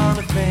sitting on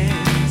the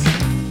fence.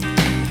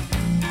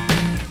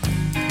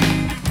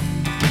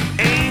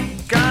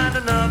 Ain't got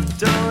enough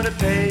dough to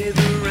pay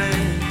the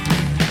rent.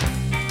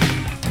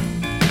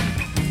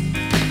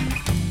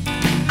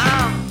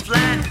 I'm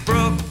flat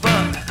broke,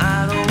 but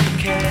I don't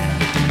care.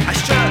 I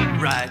strut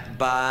right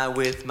by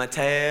with my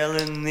tail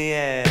in the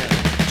air.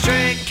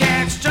 Stray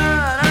cat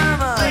strut,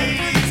 I'm a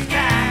ladies'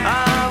 cat.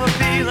 I'm a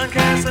feeling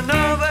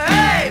Casanova.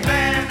 Hey,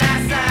 man,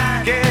 that's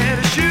that. Get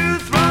a shoe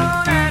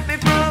thrown at me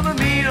from a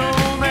mean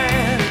old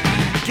man.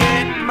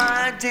 Get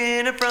my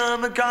dinner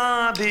from a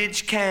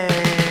garbage can.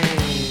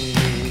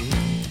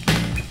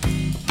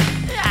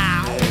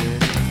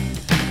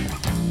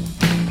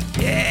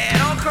 Yeah,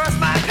 don't cross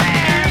my path.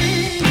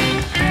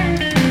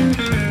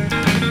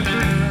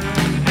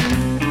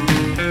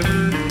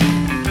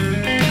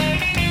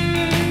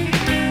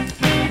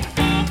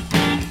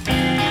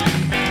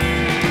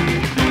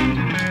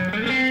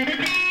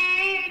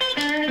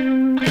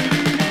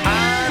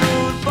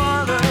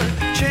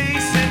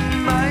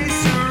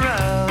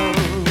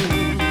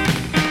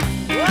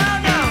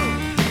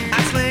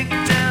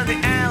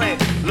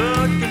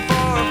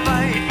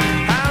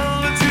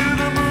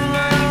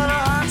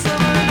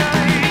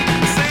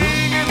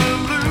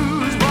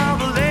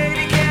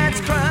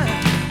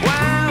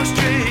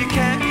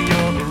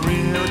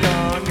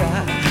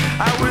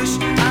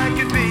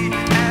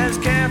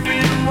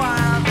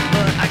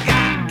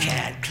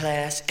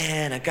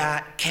 And I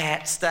got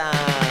cat style.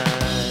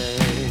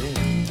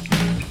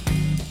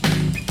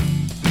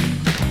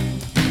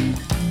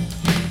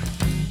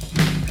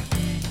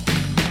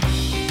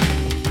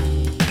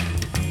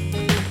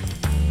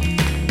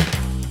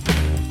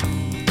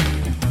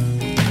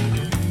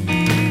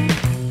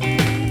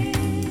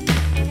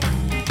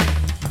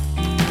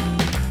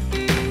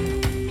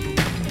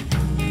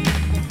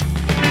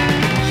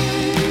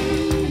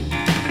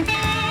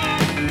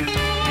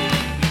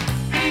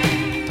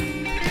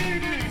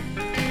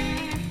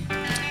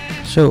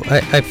 So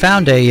I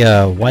found a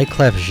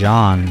Wyclef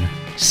Jean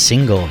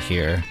single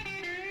here.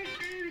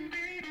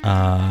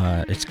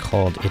 It's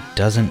called "It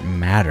Doesn't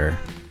Matter."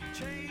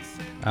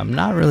 I'm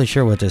not really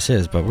sure what this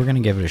is, but we're gonna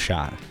give it a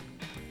shot.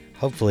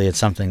 Hopefully, it's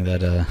something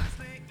that I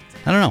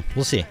don't know.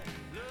 We'll see.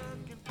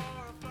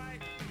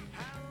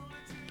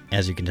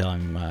 As you can tell,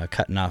 I'm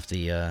cutting off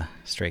the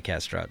Stray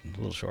Cat Strut a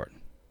little short.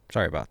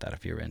 Sorry about that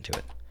if you're into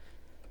it.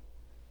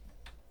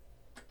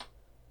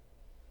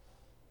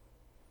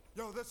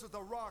 Yo, this is The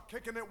Rock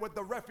kicking it with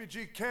the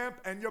refugee camp,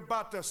 and you're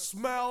about to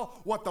smell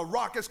what The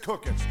Rock is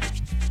cooking.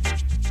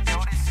 Yo,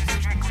 this is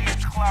strictly a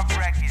club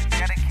record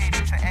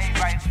dedicated to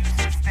everybody who used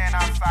to stand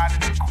outside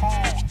in the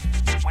cold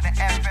when the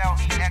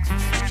FLEX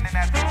was spinning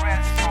at the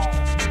red zone.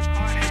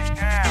 Put it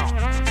down.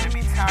 Them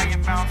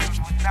Italian bouncers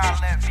would not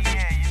let me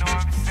in, you know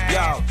what I'm saying?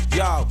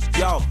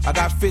 Yo, I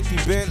got 50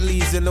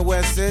 Bentleys in the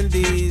West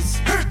Indies.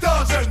 It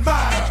doesn't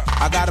matter.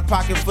 I got a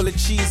pocket full of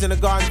cheese and a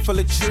garden full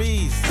of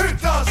trees.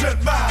 It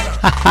doesn't matter.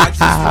 I just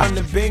won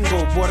the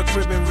bingo, bought a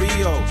crib in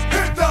Rio.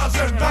 It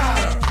doesn't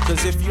matter.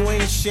 Cause if you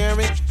ain't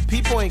sharing,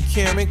 people ain't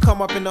caring.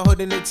 Come up in the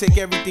hood and they take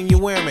everything you're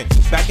wearing.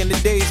 Back in the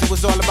days, it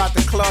was all about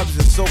the clubs,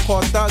 and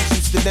so-called thugs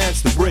used to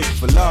dance the break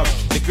for love.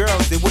 The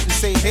girls, they wouldn't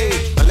say hey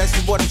unless unless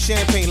you bought them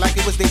champagne like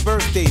it was their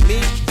birthday. Me,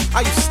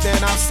 I used to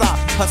stand outside,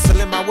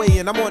 hustling my way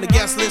in. I'm on the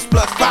guest list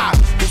plus 5.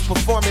 Who's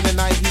performing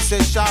tonight? He said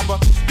Shaba.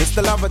 It's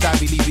the lover that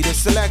believe he the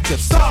selective.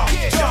 Stop,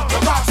 jump,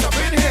 the rocks up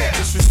in here.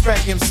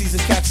 Disrespect MCs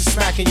and catch a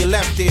smack in your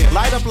left ear.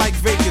 Light up like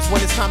Vegas when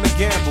it's time to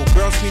gamble.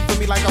 Girls speak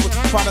for me like I was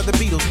part of the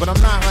Beatles, but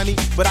I'm not, honey.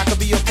 But I could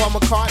be a Paul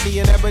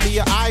McCartney and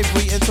Ebony or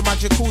Ivory into my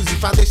jacuzzi.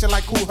 Foundation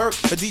like Cool Herc.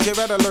 A DJ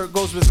Red Alert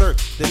goes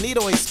berserk. The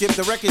needle ain't skipped,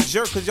 the record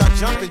jerk, cause y'all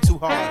jumping too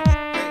hard.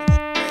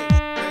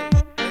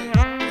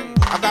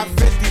 I got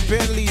 50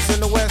 Bentleys in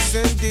the West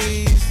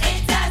Indies.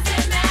 It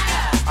doesn't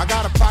matter. I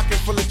got a pocket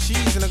full of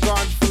cheese and a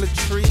garden full of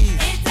trees.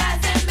 It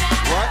doesn't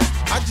matter. What?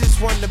 I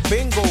just won the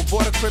bingo,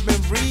 bought a crib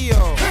in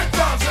Rio. It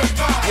doesn't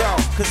matter. Yo,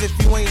 cause if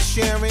you ain't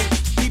sharing,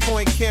 people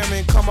ain't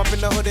caring. Come up in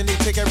the hood and they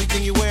take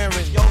everything you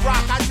wearing. Yo,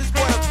 Rock, I just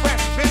bought a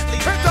fresh Bentley.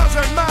 It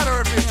doesn't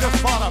matter if you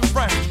just bought a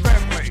fresh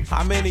Bentley.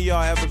 How many of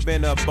y'all ever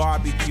been to a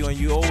barbecue and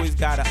you always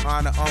got an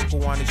honor uncle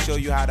wanna show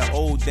you how the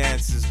old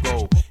dances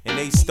go? And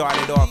they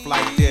started off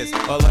like this: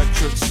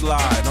 electric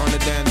slide on the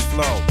dance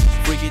floor,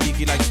 freaky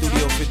deaky like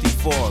Studio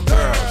 54,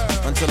 girls,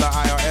 until the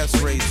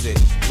IRS raise it.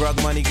 Drug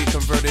money get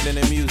converted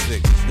into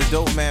music. The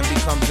dope man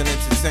becomes an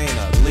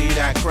entertainer. Leave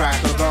that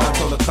crack alone. I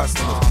told the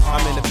customers,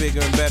 I'm into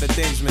bigger and better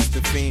things, Mr.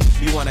 Fiend.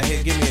 You wanna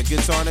hit? Give me a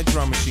guitar and a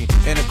drum machine.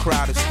 In the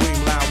crowd, to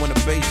scream loud when the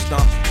bass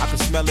stomp. I can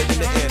smell it in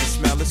the air, the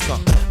smell is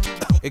skunk.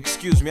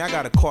 Excuse me, I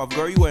got a cough.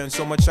 Girl, you wearing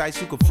so much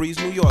ice you could freeze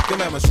New York. Them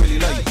man must really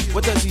love you.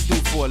 What does he do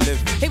for a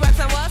living? He works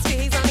on Wall Street,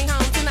 he's only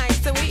home 2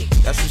 nights a week.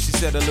 That's what she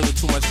said, a little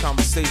too much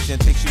conversation.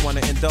 Think she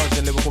wanna indulge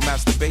in lyrical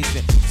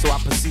masturbation. So I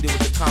proceeded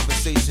with the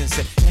conversation.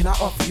 Said, can I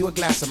offer you a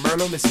glass of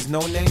Merlot, Mrs.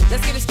 No Name?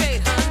 Let's get it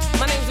straight, huh?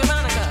 My name's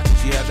Veronica.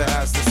 She had to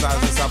ask the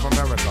size of South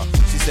America.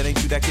 She said,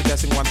 ain't you that kid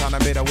that's in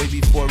Guantanamo way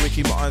before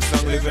Ricky Martin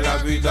sung Living La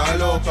Vida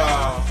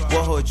Loca?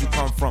 What hood you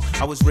come from?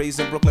 I was raised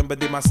in Brooklyn, but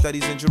did my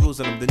studies in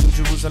Jerusalem. The New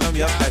Jerusalem,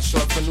 yup, that's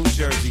short for New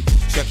Jersey.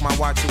 Check my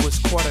watch, it was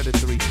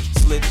 2:45.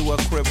 Slid through her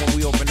crib when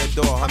we opened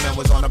the door. Her man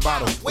was on the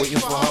bottle, waiting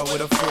for her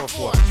with a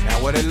 4-4.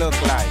 Now what it look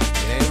like?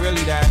 It ain't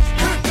really that.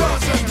 It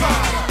doesn't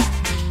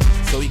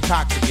matter. So he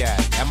cocked the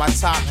gas at my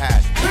top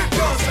hat. It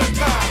doesn't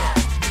matter.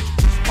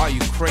 Are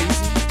you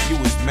crazy? You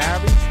was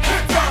married?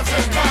 It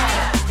doesn't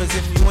matter. Cause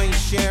if you ain't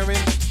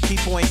sharing,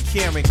 people ain't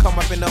caring. Come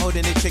up in the hood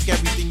and they take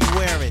everything you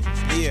wearing.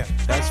 Yeah,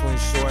 that's when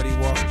Shorty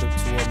walked up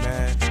to her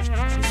man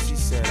and she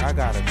said, I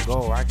gotta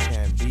go, I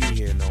can't be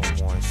here no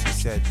more. And she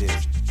said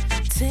this: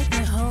 Take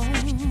me home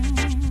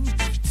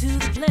to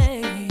the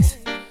place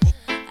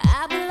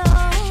I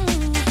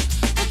belong,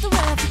 at the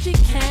refugee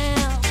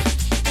camp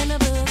in the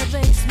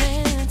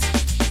basement.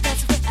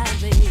 That's where I'll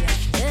be.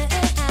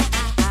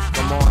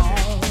 Come on then.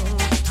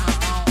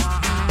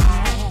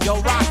 Yo,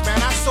 Rock,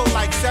 man, I sold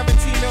like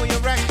 17 million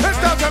records.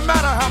 It doesn't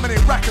matter how many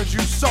records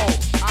you sold.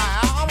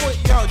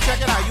 Yo, check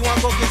it out. You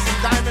wanna go get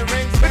some diamond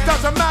rings? It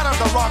doesn't matter if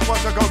The Rock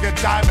wants to go get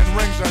diamond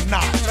rings or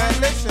not. Man,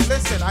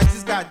 listen. I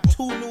just got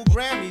 2 new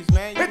Grammys,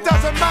 man. It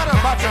doesn't matter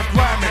about your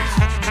Grammys.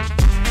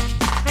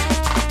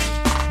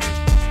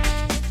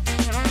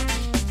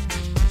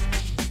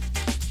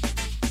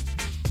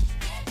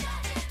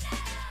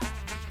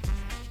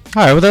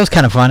 All right, well, that was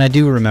kind of fun. I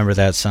do remember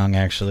that song,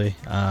 actually.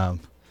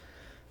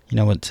 You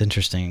know what's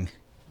interesting?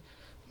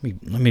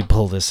 Let me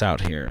pull this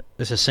out here.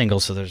 This is a single,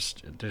 so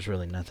there's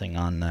really nothing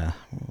on.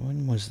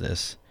 When was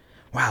this?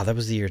 Wow, that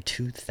was the year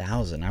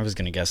 2000. I was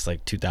gonna guess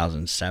like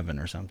 2007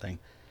 or something.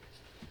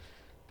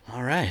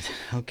 All right,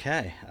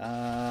 okay.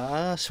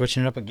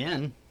 Switching it up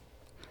again.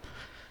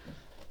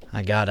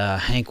 I got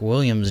Hank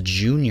Williams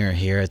Jr.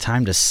 here.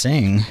 Time to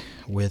Sing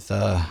with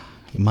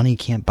 "Money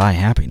Can't Buy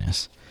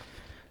Happiness,"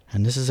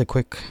 and this is a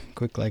quick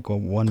like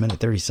 1 minute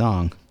 30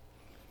 song.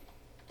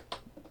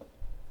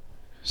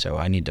 So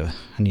I need to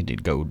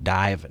go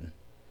dive and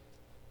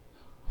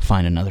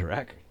find another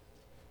record.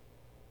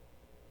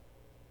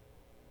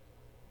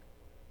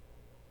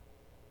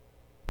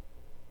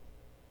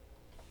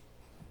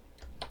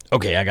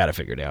 Okay, I got it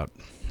figured out.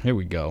 Here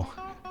we go.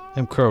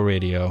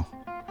 mcrowradio.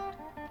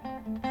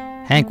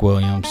 Hank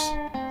Williams.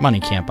 Money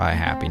Can't Buy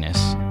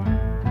Happiness.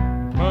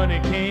 Money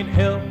can't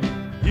help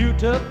you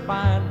to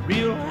find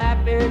real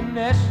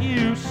happiness,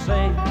 you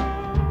say.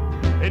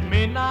 It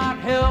may not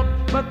help,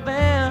 but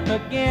then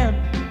again,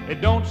 it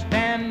don't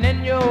stand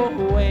in your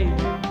way.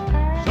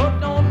 So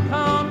don't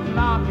come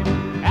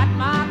knocking at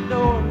my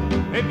door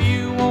if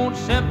you want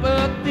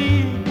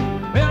sympathy.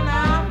 Well,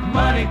 now,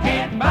 money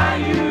can't buy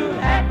you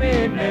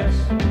happiness,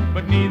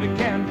 but neither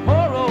can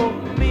poor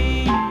old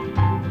me.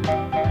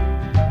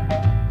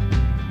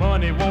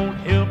 Money won't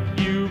help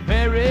you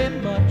very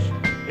much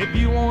if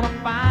you want to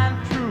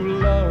find true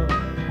love,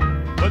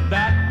 but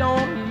that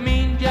don't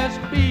mean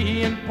just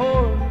being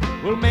poor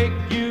will make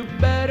you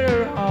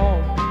better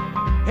off.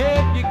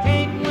 If you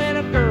can't win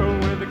a girl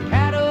with a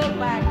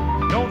Cadillac,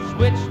 don't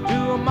switch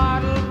to a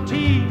Model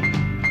T.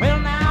 Well,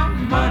 now,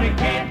 money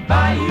can't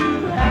buy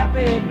you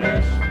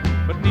happiness,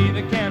 but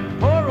neither can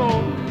poor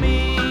old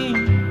me.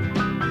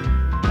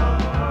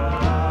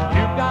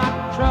 You've got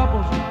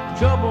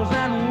troubles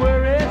and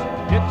worries,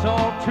 it's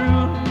all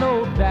true,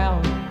 no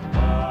doubt.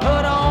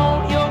 Put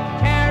all your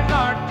cares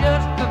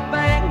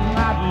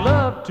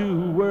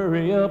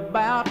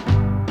about.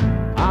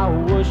 I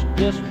wish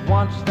just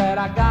once that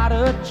I got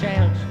a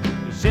chance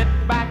to sit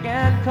back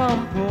and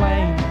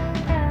complain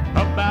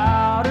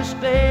about a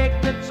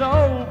steak that's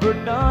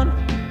overdone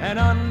and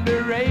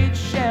underage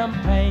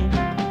champagne.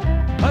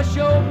 A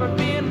chauffeur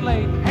being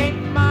late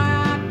ain't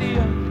my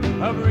idea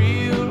of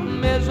real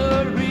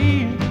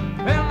misery.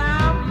 Well,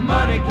 now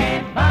money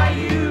can't buy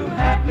you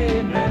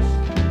happiness,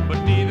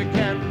 but neither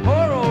can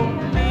poor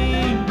old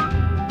me.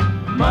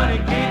 Money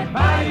can't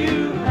buy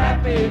you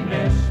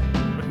happiness,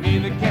 but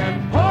neither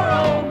can poor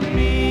old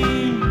me.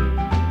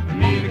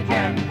 Neither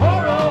can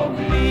poor old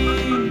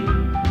me.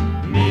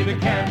 Neither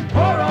can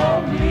poor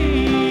old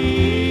me.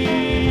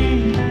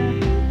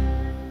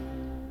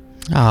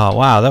 Oh,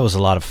 wow, that was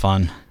a lot of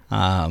fun.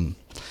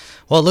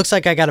 Well, it looks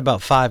like I got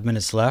about 5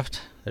 minutes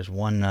left. There's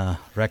one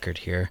record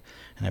here,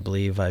 and I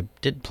believe I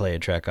did play a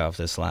track off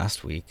this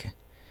last week.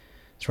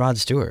 It's Rod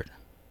Stewart.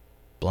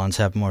 Blondes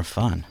Have More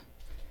Fun.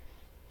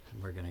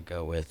 We're going to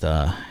go with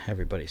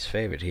everybody's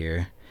favorite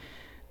here.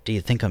 Do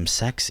You Think I'm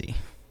Sexy?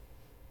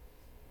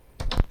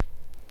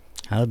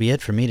 That'll be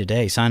it for me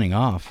today, signing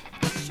off.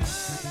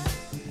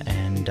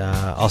 And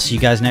I'll see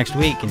you guys next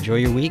week. Enjoy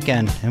your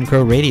weekend.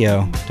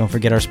 mcrowradio. Don't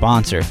forget our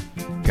sponsor.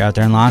 If you're out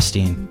there in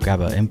Lostine, grab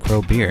a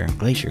mcrow beer,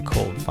 glacier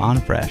cold, fawn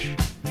fresh.